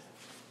in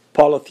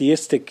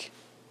polytheistic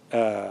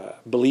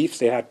beliefs,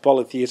 they had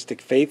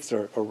polytheistic faiths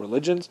or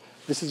religions,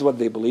 this is what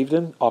they believed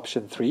in,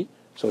 option 3.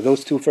 So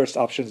those two first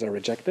options are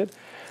rejected.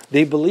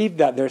 They believed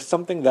that there's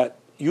something that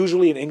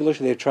usually in English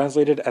they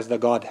translated as the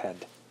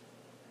Godhead.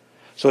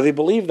 So they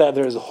believe that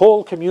there's a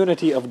whole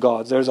community of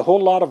gods, there's a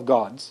whole lot of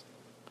gods,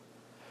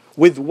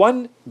 with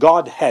one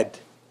Godhead,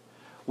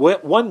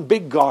 one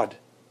big God,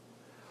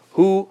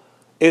 who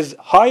is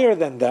higher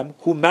than them,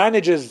 who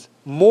manages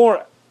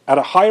more at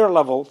a higher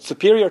level,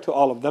 superior to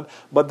all of them,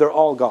 but they're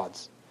all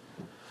gods.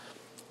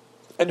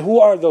 And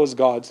who are those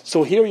gods?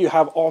 So here you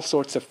have all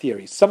sorts of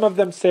theories. Some of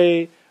them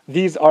say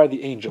these are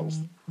the angels.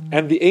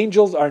 And the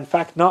angels are in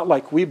fact not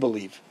like we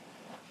believe,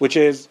 which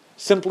is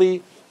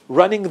simply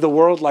running the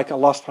world like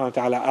Allah subhanahu wa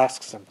ta'ala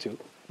asks them to.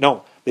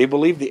 No, they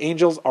believe the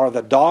angels are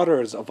the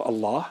daughters of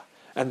Allah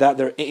and that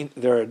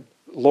they're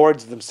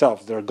lords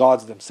themselves, they're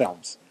gods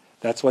themselves.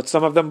 That's what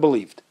some of them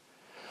believed.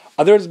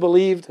 Others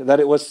believed that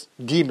it was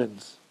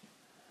demons.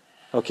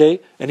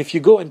 Okay? And if you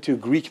go into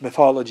Greek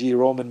mythology,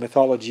 Roman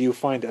mythology, you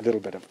find a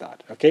little bit of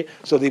that. Okay?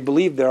 So they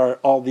believe there are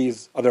all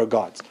these other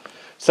gods.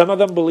 Some of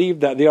them believe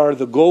that they are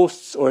the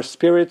ghosts or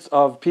spirits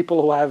of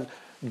people who have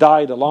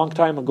died a long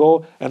time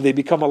ago and they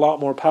become a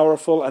lot more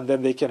powerful and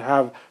then they can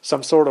have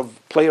some sort of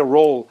play a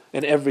role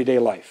in everyday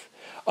life.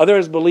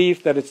 Others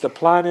believe that it's the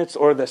planets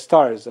or the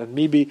stars, and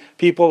maybe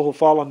people who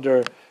fall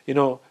under,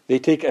 they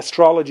take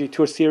astrology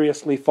too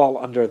seriously fall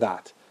under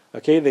that.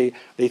 Okay,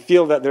 they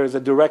feel that there is a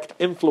direct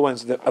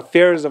influence, that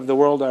affairs of the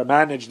world are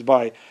managed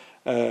by,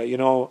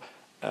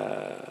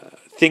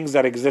 things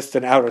that exist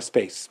in outer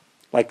space,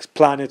 like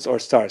planets or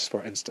stars,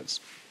 for instance.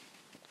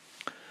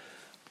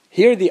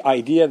 Here the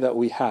idea that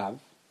we have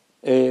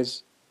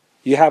is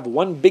you have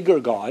one bigger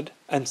God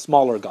and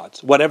smaller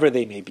gods, whatever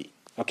they may be.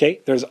 Okay?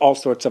 There's all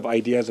sorts of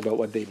ideas about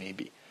what they may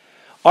be.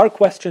 Our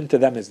question to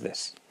them is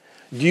this.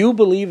 Do you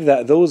believe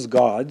that those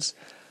gods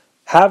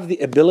have the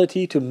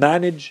ability to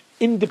manage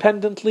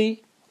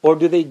independently, or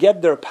do they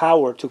get their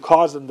power to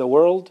cause in the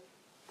world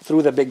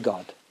through the big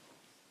God?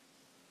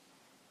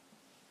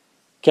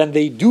 Can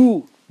they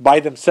do by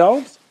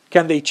themselves?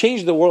 Can they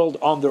change the world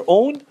on their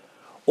own?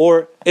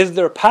 Or is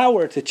their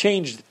power to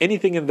change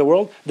anything in the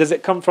world, does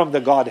it come from the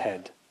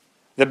Godhead,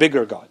 the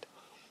bigger God?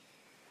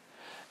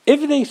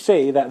 If they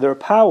say that their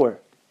power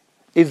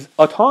is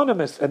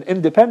autonomous and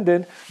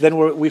independent,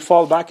 then we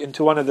fall back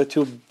into one of the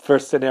two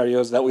first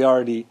scenarios that we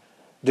already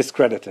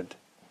discredited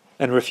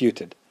and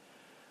refuted.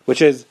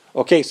 Which is,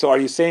 okay, so are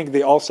you saying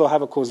they also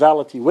have a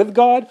causality with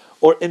God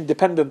or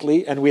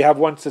independently, and we have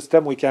one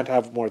system, we can't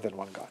have more than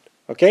one God?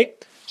 Okay?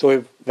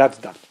 So that's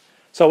done.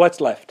 So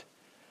what's left?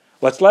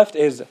 What's left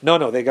is, no,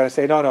 they're going to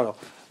say, no.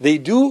 They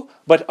do,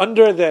 but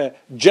under the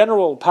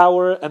general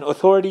power and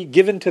authority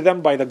given to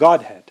them by the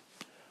Godhead.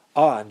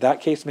 In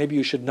that case, maybe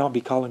you should not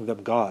be calling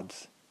them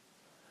gods.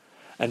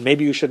 And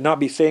maybe you should not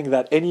be saying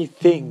that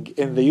anything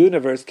in the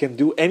universe can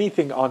do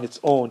anything on its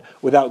own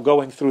without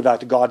going through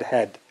that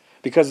Godhead.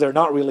 Because they're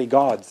not really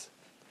gods.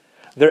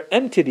 They're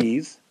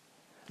entities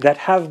that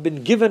have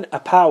been given a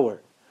power,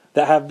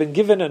 that have been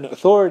given an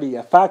authority,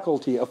 a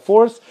faculty, a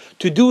force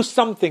to do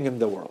something in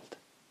the world.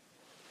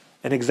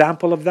 An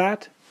example of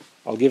that,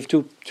 I'll give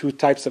two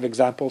types of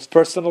examples,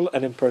 personal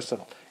and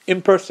impersonal.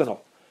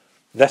 Impersonal,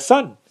 the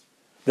sun.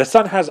 The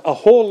sun has a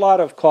whole lot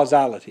of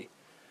causality.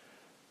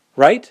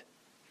 Right?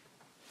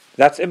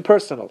 That's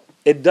impersonal.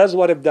 It does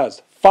what it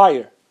does.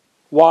 Fire,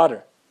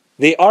 water.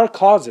 They are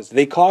causes.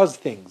 They cause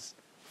things.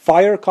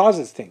 Fire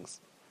causes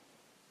things.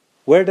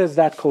 Where does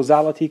that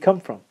causality come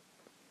from?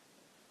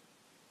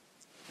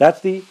 That's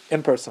the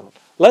impersonal.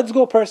 Let's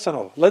go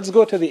personal. Let's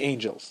go to the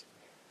angels.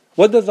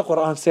 What does the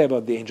Quran say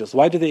about the angels?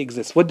 Why do they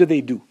exist? What do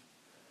they do?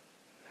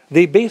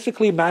 They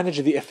basically manage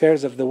the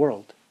affairs of the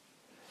world.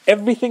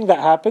 Everything that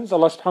happens,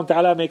 Allah subhanahu wa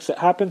ta'ala makes it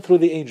happen through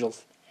the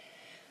angels.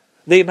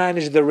 They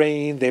manage the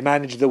rain, they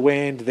manage the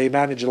wind, they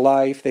manage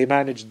life, they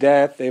manage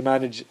death, they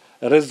manage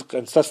rizq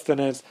and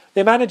sustenance.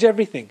 They manage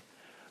everything.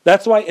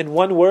 That's why in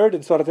one word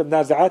in Surah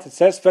Al-Nazi'at it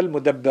says,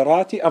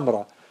 فَالْمُدَبِّرَاتِ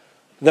أَمْرًا.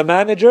 The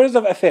managers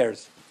of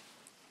affairs.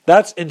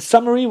 That's in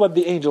summary what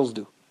the angels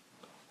do.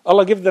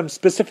 Allah gives them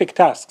specific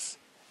tasks.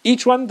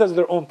 Each one does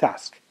their own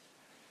task.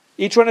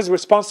 Each one is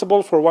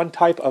responsible for one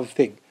type of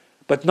thing,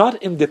 but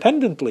not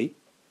independently.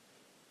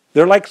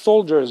 They're like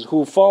soldiers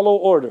who follow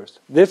orders.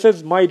 This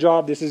is my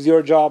job, this is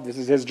your job, this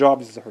is his job,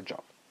 this is her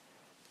job.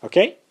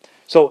 Okay?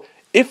 So,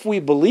 if we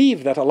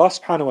believe that Allah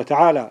subhanahu wa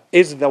ta'ala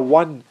is the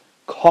one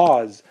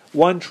cause,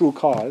 one true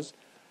cause,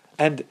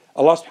 and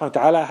Allah subhanahu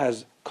wa ta'ala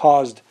has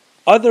caused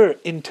other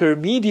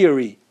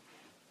intermediary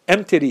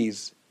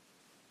entities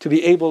to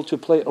be able to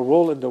play a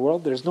role in the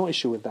world, there's no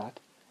issue with that.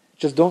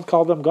 Just don't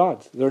call them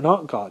gods. They're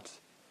not gods.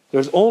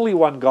 There's only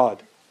one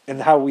God in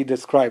how we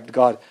described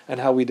God and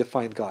how we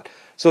defined God.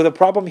 So the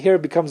problem here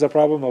becomes a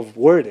problem of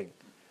wording.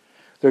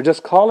 They're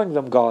just calling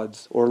them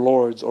gods or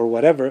lords or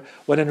whatever,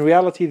 when in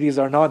reality these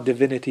are not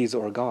divinities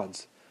or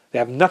gods. They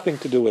have nothing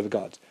to do with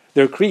gods.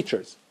 They're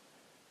creatures,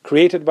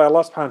 created by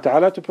Allah subhanahu wa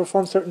ta'ala to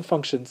perform certain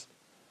functions.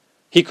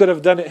 He could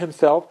have done it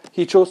himself.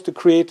 He chose to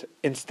create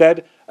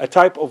instead a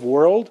type of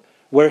world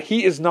where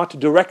He is not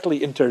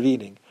directly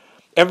intervening.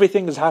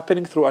 Everything is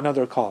happening through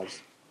another cause.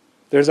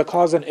 There's a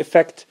cause and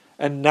effect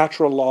and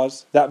natural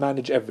laws that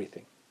manage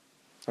everything.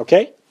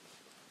 Okay?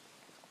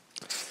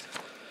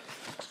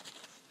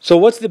 So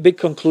what's the big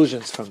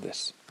conclusions from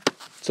this?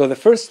 So the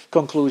first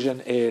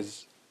conclusion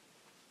is,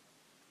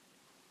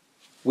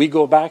 we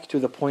go back to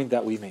the point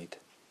that we made,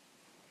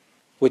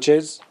 which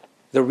is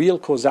the real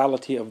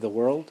causality of the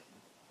world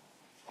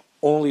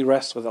only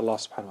rests with Allah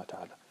subhanahu wa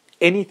ta'ala.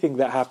 Anything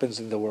that happens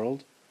in the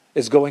world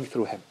is going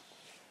through Him.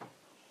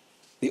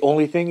 The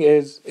only thing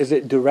is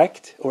it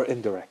direct or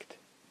indirect?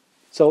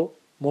 So,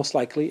 most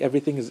likely,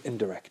 everything is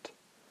indirect.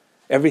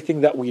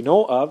 Everything that we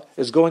know of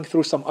is going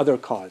through some other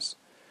cause.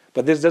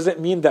 But this doesn't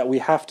mean that we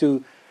have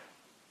to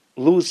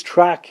lose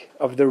track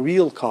of the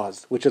real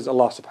cause, which is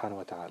Allah subhanahu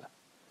wa ta'ala.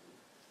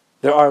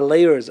 There are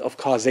layers of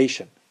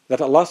causation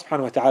that Allah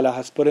subhanahu wa ta'ala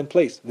has put in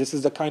place. This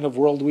is the kind of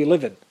world we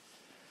live in.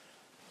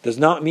 Does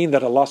not mean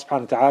that Allah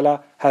subhanahu wa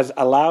ta'ala has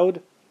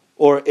allowed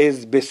or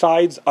is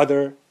besides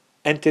other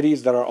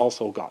entities that are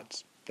also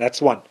gods.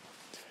 That's one.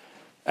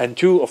 And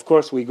two, of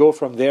course, we go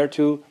from there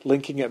to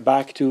linking it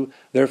back to,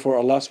 therefore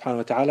Allah subhanahu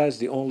wa ta'ala is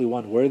the only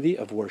one worthy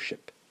of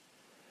worship.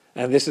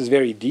 And this is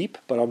very deep,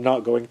 but I'm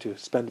not going to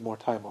spend more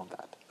time on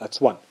that.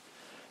 That's one.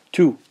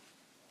 Two,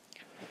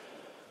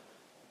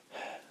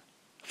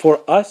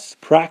 for us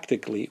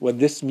practically, what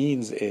this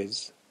means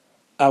is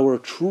our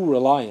true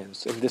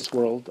reliance in this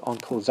world on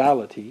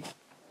causality,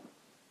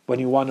 when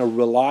you want to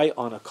rely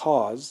on a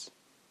cause,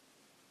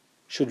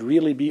 should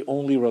really be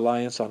only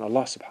reliance on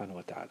Allah subhanahu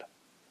wa ta'ala.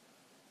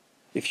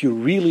 If you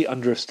really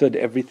understood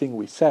everything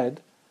we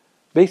said,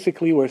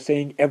 basically we're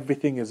saying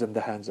everything is in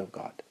the hands of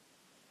God,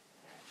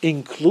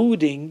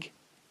 including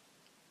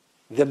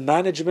the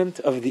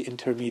management of the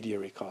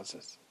intermediary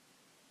causes.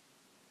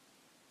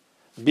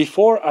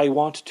 Before I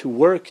want to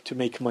work to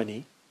make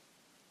money,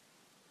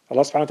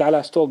 Allah subhanahu wa ta'ala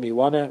has told me,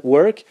 want to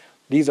work?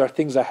 These are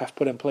things I have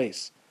put in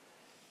place.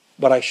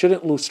 But I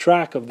shouldn't lose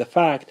track of the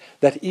fact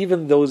that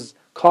even those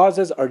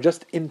causes are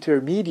just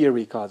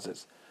intermediary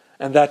causes,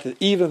 and that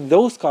even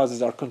those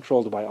causes are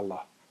controlled by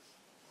Allah.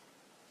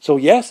 So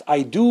yes,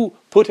 I do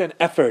put an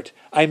effort.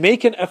 I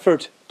make an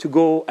effort to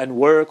go and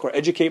work or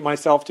educate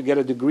myself to get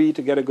a degree,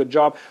 to get a good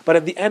job. But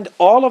at the end,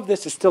 all of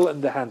this is still in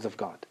the hands of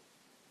God.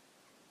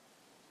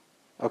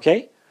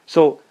 Okay?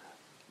 So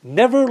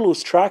never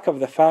lose track of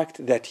the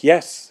fact that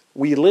yes,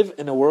 we live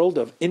in a world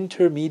of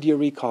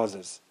intermediary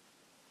causes.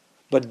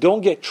 But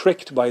don't get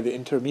tricked by the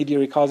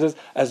intermediary causes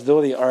as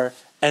though they are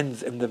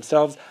ends in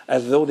themselves,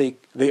 as though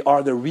they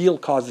are the real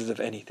causes of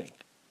anything.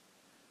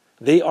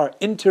 They are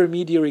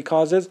intermediary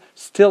causes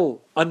still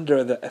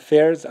under the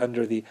affairs,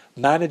 under the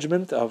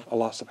management of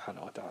Allah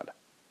subhanahu wa ta'ala.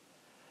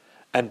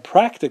 And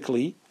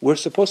practically, we're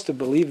supposed to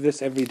believe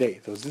this every day.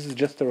 So this is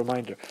just a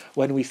reminder.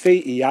 When we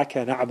say إِيَّاكَ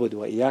نَعْبُدُ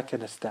وَإِيَّاكَ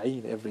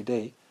نَسْتَعِينَ every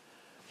day,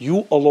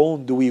 you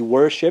alone do we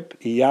worship,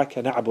 إِيَّاكَ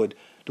نَعْبُدُ.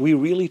 Do we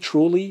really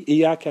truly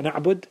إِيَّاكَ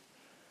نَعْبُدُ?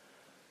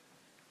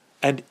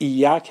 And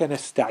إِيَّاكَ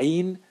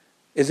نَسْتَعِينَ,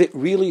 is it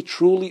really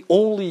truly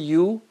only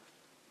you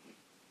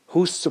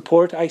whose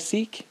support I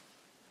seek?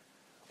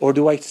 Or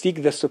do I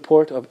seek the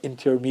support of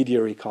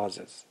intermediary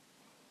causes?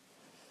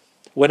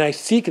 When I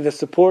seek the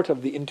support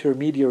of the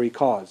intermediary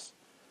cause,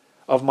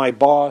 of my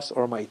boss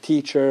or my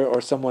teacher or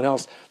someone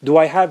else, do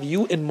I have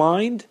you in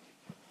mind?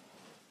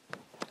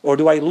 Or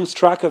do I lose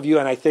track of you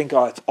and I think,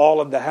 oh, it's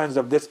all in the hands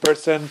of this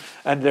person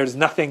and there's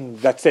nothing,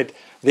 that's it.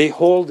 They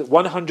hold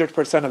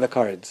 100% of the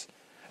cards.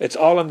 It's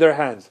all in their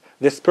hands.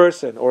 This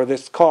person or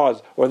this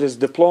cause or this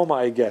diploma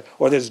I get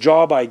or this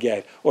job I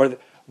get.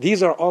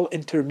 These are all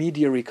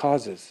intermediary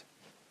causes.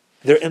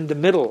 They're in the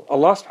middle.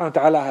 Allah subhanahu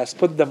wa ta'ala has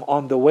put them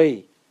on the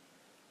way.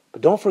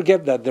 But don't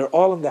forget that they're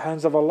all in the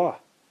hands of Allah.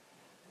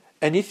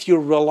 And if your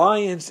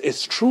reliance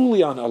is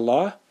truly on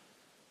Allah,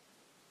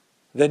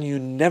 then you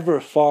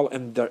never fall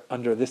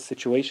under this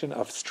situation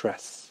of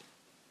stress.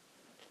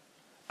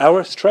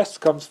 Our stress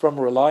comes from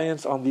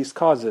reliance on these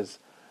causes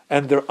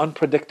and their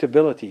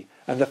unpredictability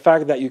and the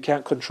fact that you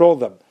can't control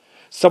them.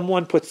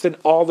 Someone puts in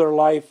all their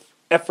life,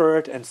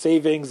 effort and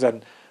savings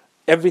and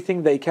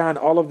everything they can,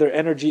 all of their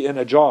energy in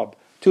a job.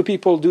 Two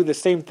people do the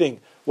same thing.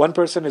 One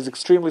person is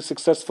extremely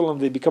successful and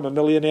they become a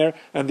millionaire,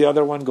 and the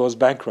other one goes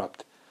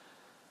bankrupt.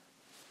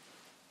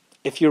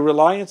 If your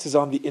reliance is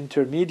on the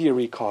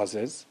intermediary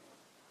causes,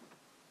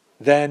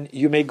 then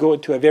you may go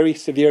into a very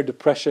severe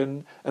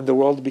depression and the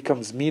world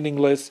becomes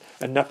meaningless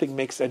and nothing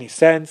makes any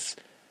sense,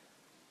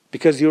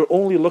 because you're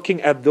only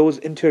looking at those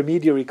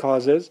intermediary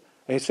causes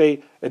and you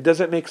say, it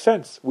doesn't make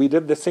sense. We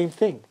did the same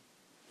thing.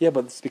 Yeah,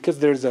 but it's because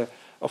there's a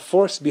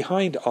force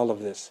behind all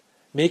of this,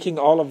 making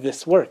all of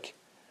this work.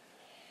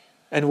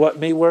 And what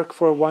may work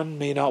for one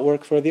may not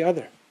work for the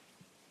other.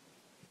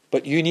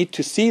 But you need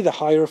to see the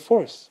higher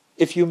force.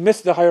 If you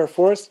miss the higher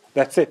force,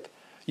 that's it.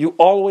 You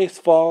always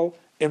fall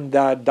in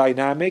that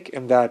dynamic,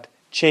 in that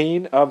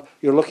chain of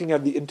you're looking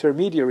at the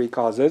intermediary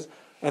causes,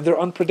 and they're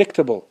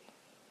unpredictable.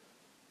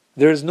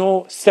 There's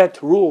no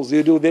set rules.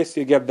 You do this,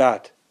 you get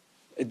that.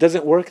 It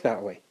doesn't work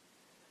that way.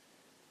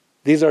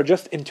 These are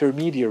just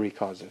intermediary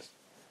causes.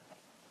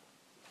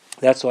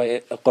 That's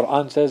why the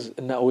Quran says,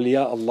 "Inna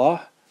awliya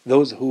Allah,"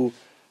 those who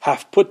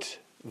have put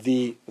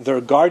their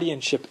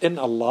guardianship in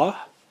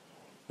Allah,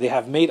 they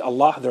have made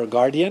Allah their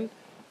guardian,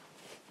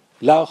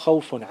 "La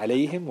khawfun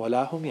alayhim wa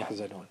la hum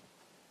yahzanun."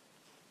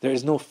 There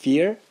is no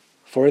fear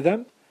for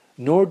them,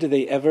 nor do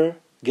they ever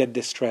get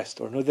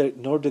distressed, or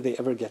nor do they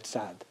ever get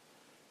sad.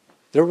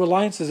 Their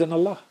reliance is in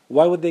Allah.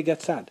 Why would they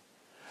get sad?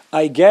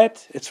 I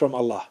get, it's from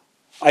Allah.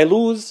 I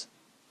lose,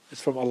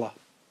 it's from Allah.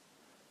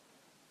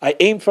 I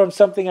aimed from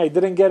something, I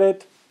didn't get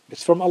it,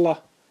 it's from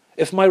Allah.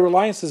 If my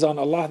reliance is on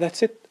Allah,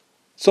 that's it.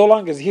 So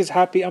long as He's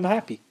happy, I'm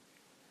happy.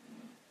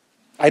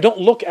 I don't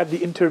look at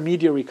the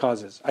intermediary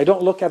causes. I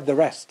don't look at the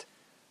rest.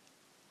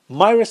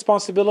 My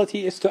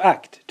responsibility is to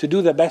act, to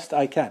do the best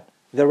I can.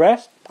 The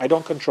rest, I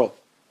don't control.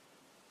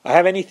 I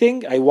have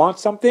anything, I want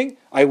something,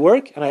 I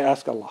work and I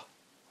ask Allah.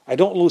 I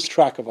don't lose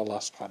track of Allah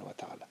subhanahu wa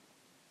ta'ala.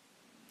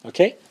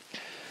 Okay?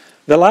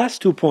 The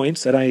last 2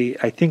 points, and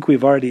I think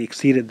we've already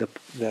exceeded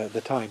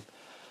the time.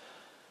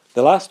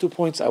 The last 2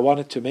 points I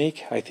wanted to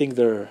make, I think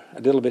they're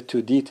a little bit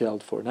too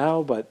detailed for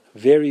now, but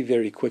very,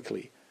 very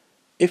quickly.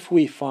 If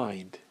we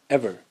find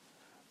ever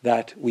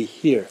that we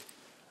hear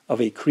of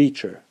a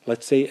creature,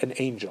 let's say an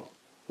angel,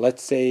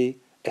 let's say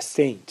a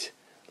saint,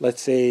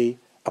 let's say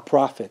a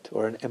prophet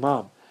or an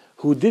imam,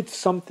 who did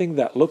something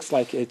that looks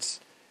like it's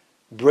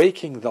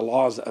breaking the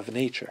laws of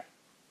nature,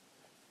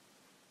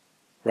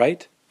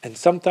 right? And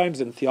sometimes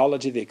in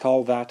theology they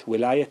call that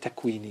wilaya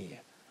takwiniya,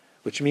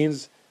 which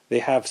means they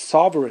have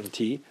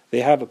sovereignty,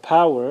 they have a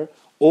power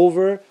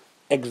over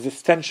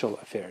existential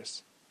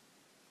affairs,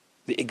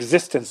 the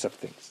existence of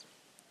things.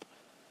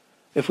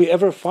 If we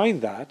ever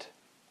find that,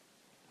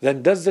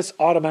 then does this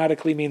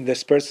automatically mean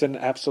this person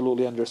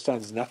absolutely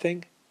understands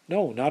nothing?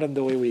 No, not in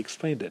the way we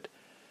explained it.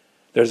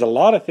 There's a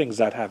lot of things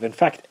that have, in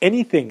fact,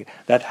 anything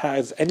that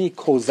has any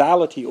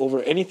causality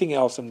over anything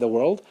else in the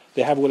world,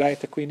 they have wilaya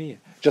takwiniya.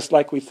 Just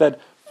like we said,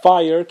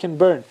 fire can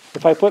burn.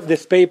 If I put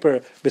this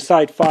paper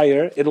beside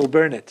fire, it'll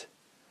burn it.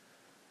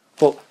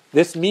 Well,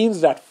 this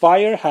means that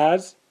fire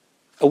has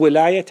a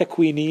wilaya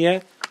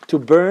takwiniya to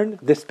burn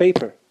this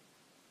paper.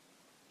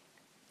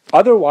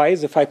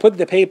 Otherwise, if I put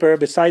the paper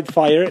beside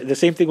fire, the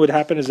same thing would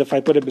happen as if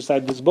I put it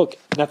beside this book.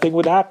 Nothing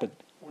would happen.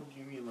 What do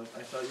you mean? Like,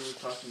 I thought you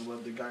were talking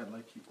about the guy,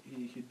 like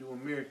he'd do a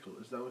miracle.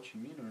 Is that what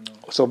you mean or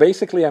no? So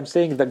basically I'm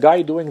saying the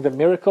guy doing the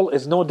miracle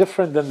is no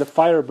different than the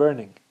fire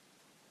burning.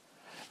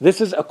 This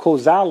is a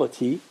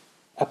causality,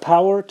 a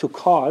power to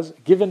cause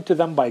given to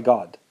them by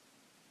God.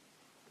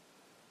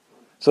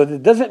 So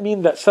it doesn't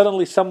mean that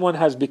suddenly someone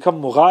has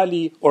become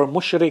mughali or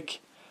mushrik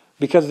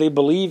because they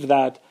believe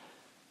that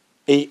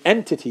a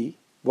entity,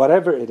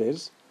 whatever it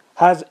is,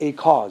 has a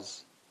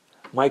cause.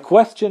 My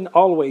question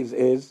always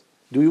is,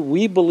 do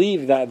we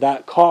believe that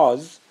that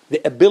cause,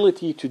 the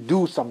ability to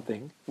do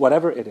something,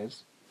 whatever it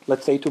is,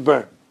 let's say to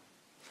burn,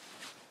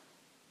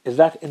 is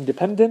that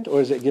independent or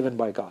is it given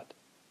by God?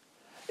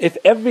 If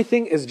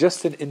everything is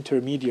just an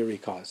intermediary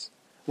cause,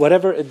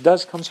 whatever it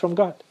does comes from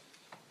God.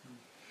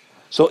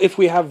 So if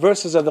we have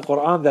verses of the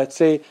Quran that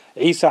say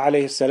Isa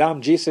alayhi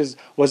salam, Jesus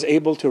was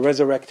able to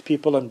resurrect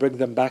people and bring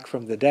them back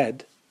from the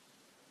dead,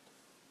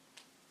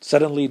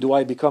 suddenly do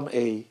I become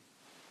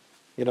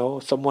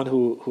someone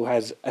who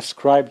has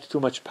ascribed too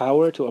much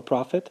power to a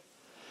prophet?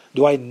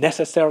 Do I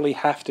necessarily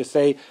have to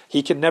say,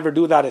 he can never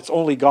do that, it's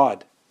only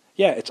God?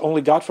 Yeah, it's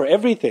only God for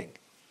everything.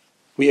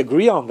 We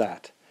agree on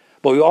that.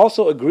 But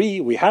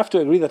we have to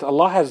agree that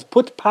Allah has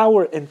put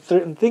power in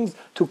certain things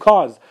to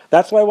cause.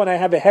 That's why when I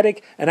have a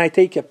headache and I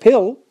take a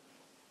pill,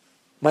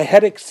 my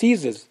headache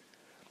ceases.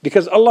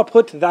 Because Allah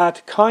put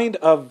that kind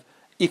of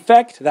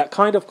effect, that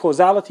kind of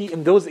causality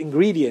in those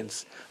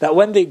ingredients, that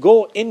when they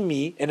go in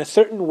me in a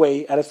certain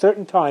way at a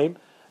certain time,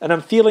 and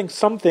I'm feeling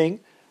something,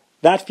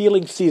 that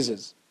feeling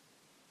ceases.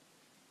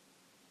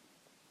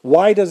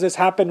 Why does this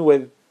happen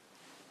with,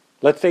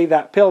 let's say,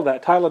 that pill,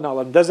 that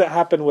Tylenol, and does it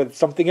happen with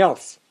something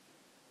else?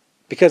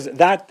 Because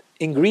that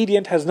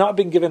ingredient has not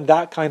been given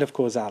that kind of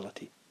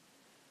causality.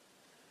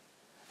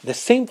 The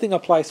same thing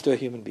applies to a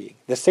human being.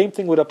 The same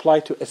thing would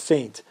apply to a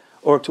saint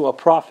or to a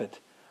prophet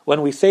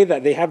when we say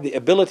that they have the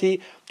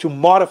ability to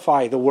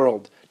modify the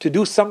world, to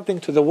do something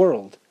to the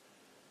world.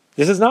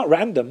 This is not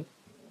random.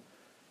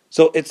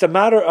 So it's a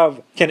matter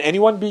of, can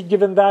anyone be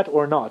given that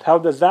or not? How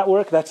does that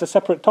work? That's a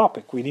separate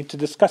topic. We need to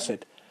discuss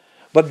it.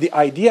 But the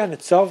idea in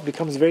itself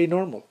becomes very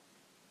normal.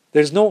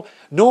 There's no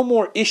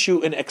more issue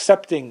in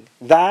accepting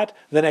that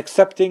than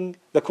accepting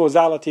the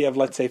causality of,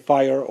 let's say,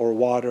 fire or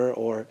water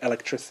or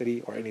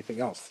electricity or anything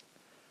else.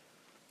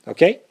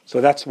 Okay? So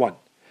that's one.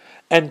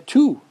 And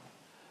two,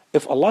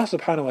 if Allah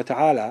subhanahu wa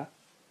ta'ala,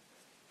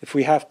 if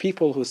we have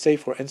people who say,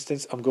 for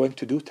instance, I'm going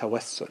to do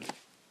tawassul.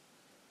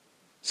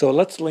 So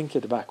let's link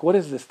it back. What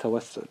is this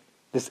tawassul?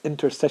 This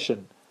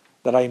intercession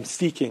that I am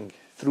seeking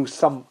through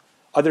some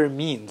other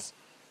means.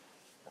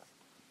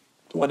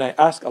 When I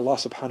ask Allah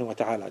subhanahu wa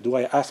ta'ala, do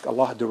I ask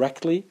Allah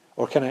directly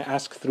or can I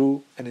ask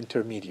through an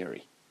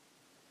intermediary?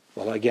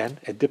 Well, again,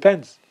 it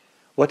depends.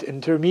 What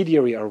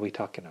intermediary are we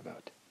talking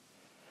about?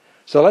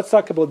 So let's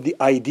talk about the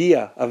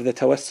idea of the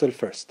tawassul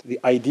first.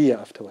 The idea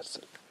of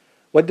tawassul.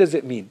 What does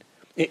it mean?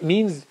 It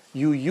means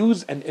you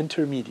use an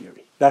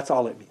intermediary. That's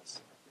all it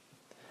means.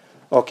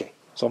 Okay,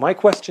 so my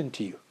question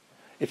to you,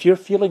 if you're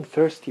feeling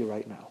thirsty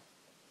right now,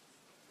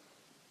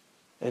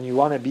 and you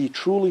want to be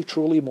truly,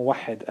 truly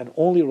muwahhid and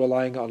only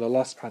relying on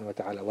Allah subhanahu wa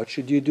ta'ala, what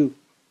should you do?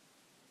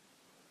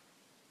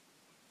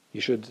 You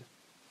should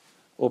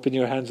open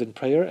your hands in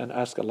prayer and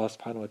ask Allah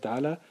subhanahu wa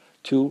ta'ala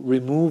to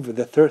remove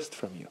the thirst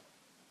from you.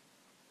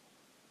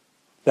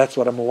 That's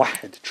what a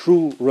muwahhid,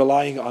 true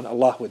relying on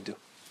Allah would do.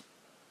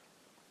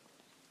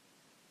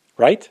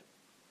 Right?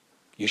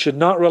 You should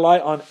not rely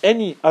on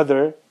any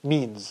other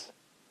means.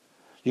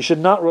 You should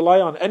not rely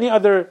on any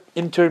other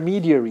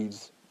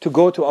intermediaries to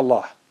go to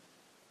Allah.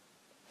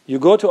 You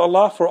go to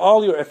Allah for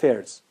all your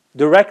affairs,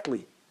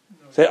 directly.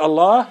 No. Say,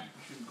 Allah...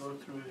 You should go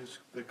through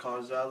the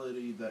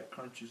causality that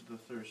crunches the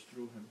thirst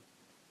through him.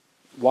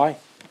 Why?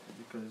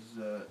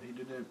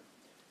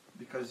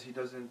 Because he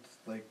doesn't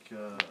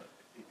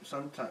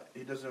sometimes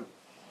he doesn't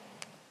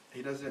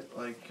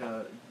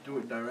do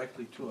it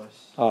directly to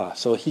us.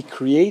 So he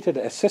created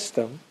a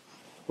system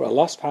where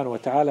Allah subhanahu wa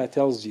ta'ala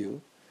tells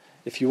you,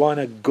 if you want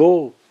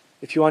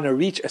to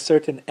reach a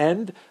certain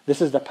end,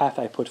 this is the path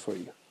I put for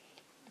you.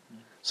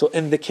 So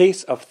in the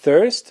case of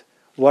thirst,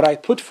 what I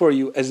put for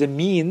you as a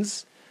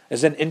means,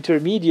 as an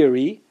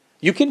intermediary,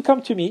 you can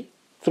come to me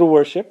through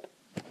worship,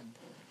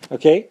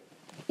 okay?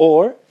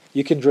 Or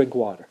you can drink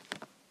water.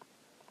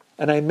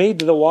 And I made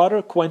the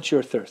water quench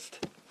your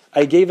thirst.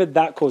 I gave it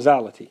that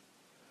causality.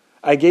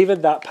 I gave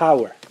it that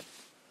power.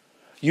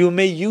 You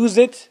may use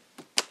it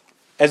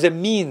as a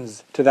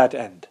means to that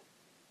end.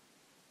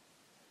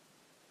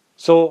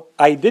 So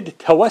I did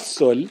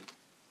tawassul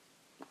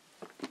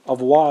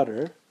of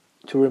water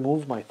to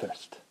remove my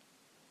thirst.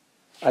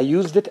 I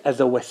used it as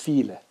a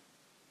wasila.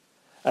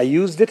 I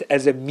used it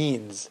as a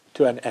means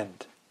to an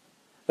end.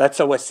 That's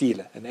a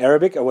wasila. In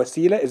Arabic, a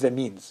wasila is a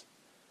means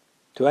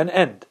to an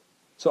end.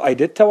 So I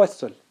did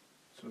tawassul.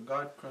 So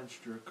God quenched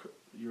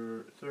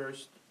your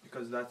thirst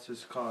because that's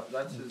His cause.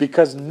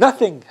 Because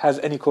nothing has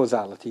any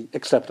causality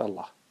except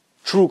Allah.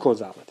 True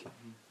causality.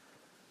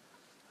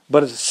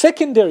 But as a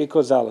secondary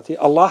causality,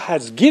 Allah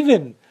has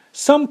given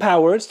some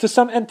powers to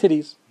some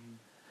entities.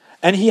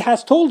 And He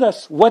has told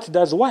us what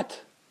does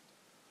what.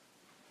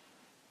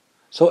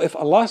 So if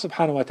Allah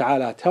subhanahu wa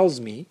ta'ala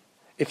tells me,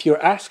 if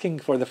you're asking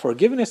for the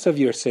forgiveness of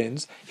your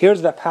sins,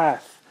 here's the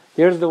path,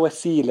 here's the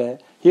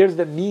wasila, here's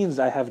the means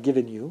I have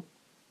given you.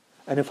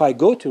 And if I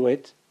go to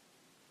it,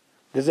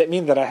 does it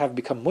mean that I have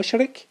become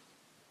mushrik?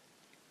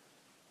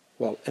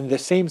 Well, in the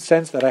same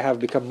sense that I have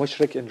become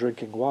mushrik in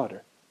drinking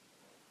water.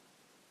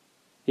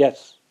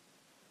 Yes.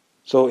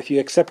 So if you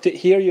accept it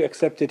here, you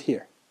accept it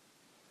here.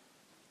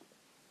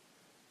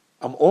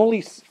 I'm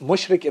only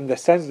mushrik in the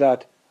sense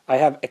that I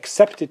have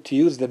accepted to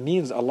use the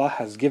means Allah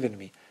has given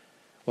me.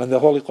 When the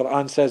Holy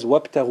Quran says,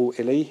 وَابْتَغُوا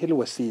إِلَيْهِ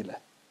الْوَسِيلَةِ.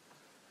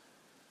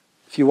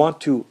 If you want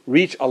to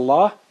reach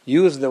Allah,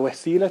 use the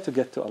wasila to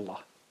get to Allah.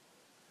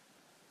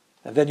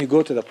 And then you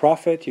go to the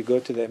Prophet, you go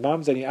to the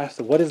Imams, and you ask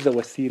them, what is the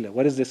wasila?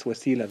 What is this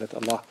wasila that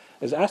Allah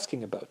is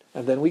asking about?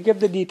 And then we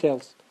give the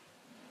details.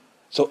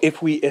 So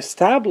if we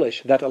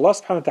establish that Allah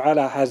subhanahu wa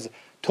ta'ala has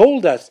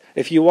told us,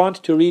 if you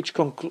want to reach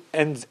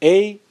conclusion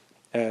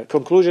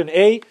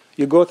A,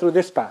 you go through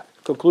this path.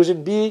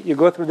 Conclusion B, you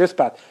go through this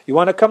path. You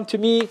want to come to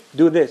me,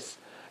 do this.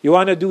 You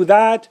want to do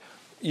that,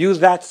 use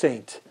that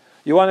saint.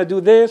 You want to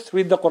do this,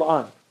 read the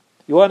Quran.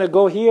 You want to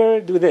go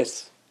here, do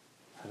this.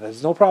 And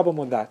there's no problem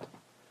with that.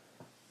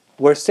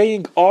 We're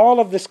saying all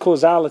of this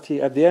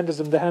causality at the end is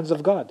in the hands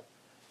of God.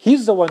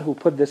 He's the one who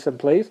put this in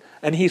place,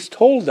 and He's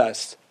told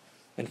us.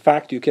 In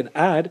fact, you can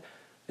add,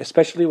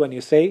 especially when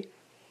you say,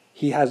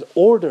 He has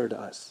ordered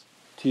us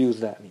to use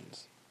that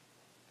means.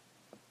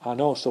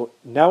 No, so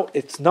now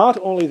it's not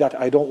only that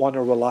I don't want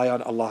to rely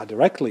on Allah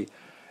directly,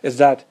 it's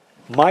that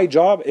my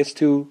job is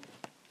to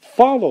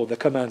follow the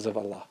commands of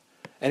Allah.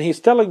 And He's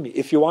telling me,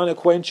 if you want to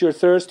quench your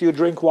thirst, you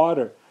drink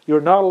water. You're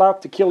not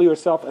allowed to kill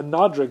yourself and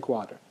not drink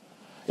water.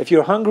 If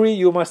you're hungry,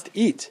 you must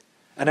eat.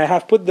 And I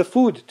have put the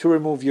food to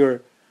remove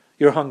your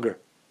hunger.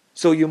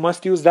 So you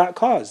must use that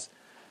cause.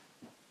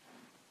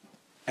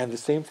 And the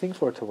same thing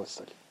for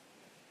tawassul.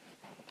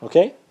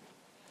 Okay?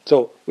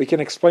 So we can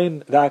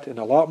explain that in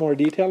a lot more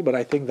detail, but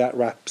I think that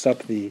wraps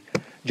up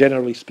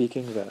generally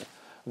speaking,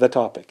 the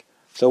topic.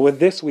 So with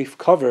this, we've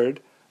covered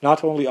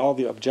not only all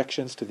the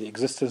objections to the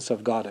existence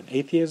of God and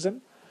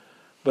atheism,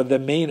 but the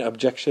main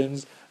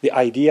objections, the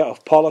idea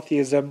of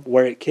polytheism,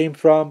 where it came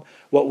from,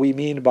 what we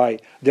mean by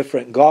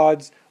different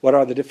gods, what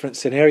are the different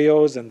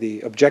scenarios and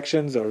the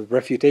objections or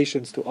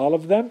refutations to all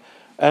of them,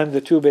 and the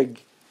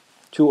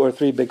two or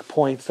three big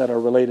points that are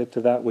related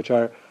to that, which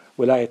are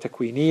wilayah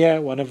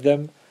takwiniya, one of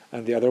them,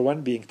 and the other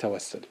one being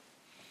tawassul.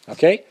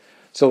 Okay?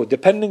 So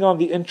depending on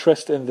the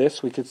interest in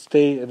this, we could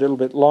stay a little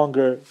bit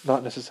longer,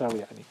 not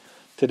necessarily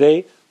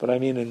today, but I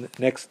mean in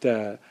next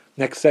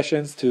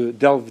sessions to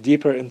delve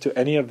deeper into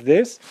any of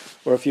this,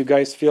 or if you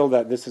guys feel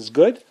that this is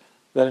good,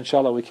 then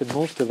inshallah we can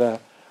move to the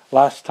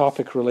last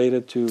topic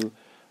related to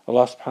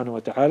Allah subhanahu wa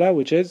ta'ala,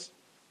 which is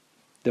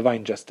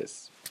divine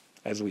justice,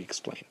 as we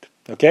explained.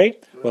 Okay?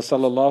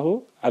 وَصَلَّى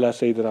اللَّهُ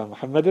عَلَى سَيِّدِنَا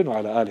مُحَمَّدٍ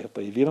وَعَلَى آلِهِ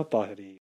الطَّيِّبِينَ الطَّاهِرِينَ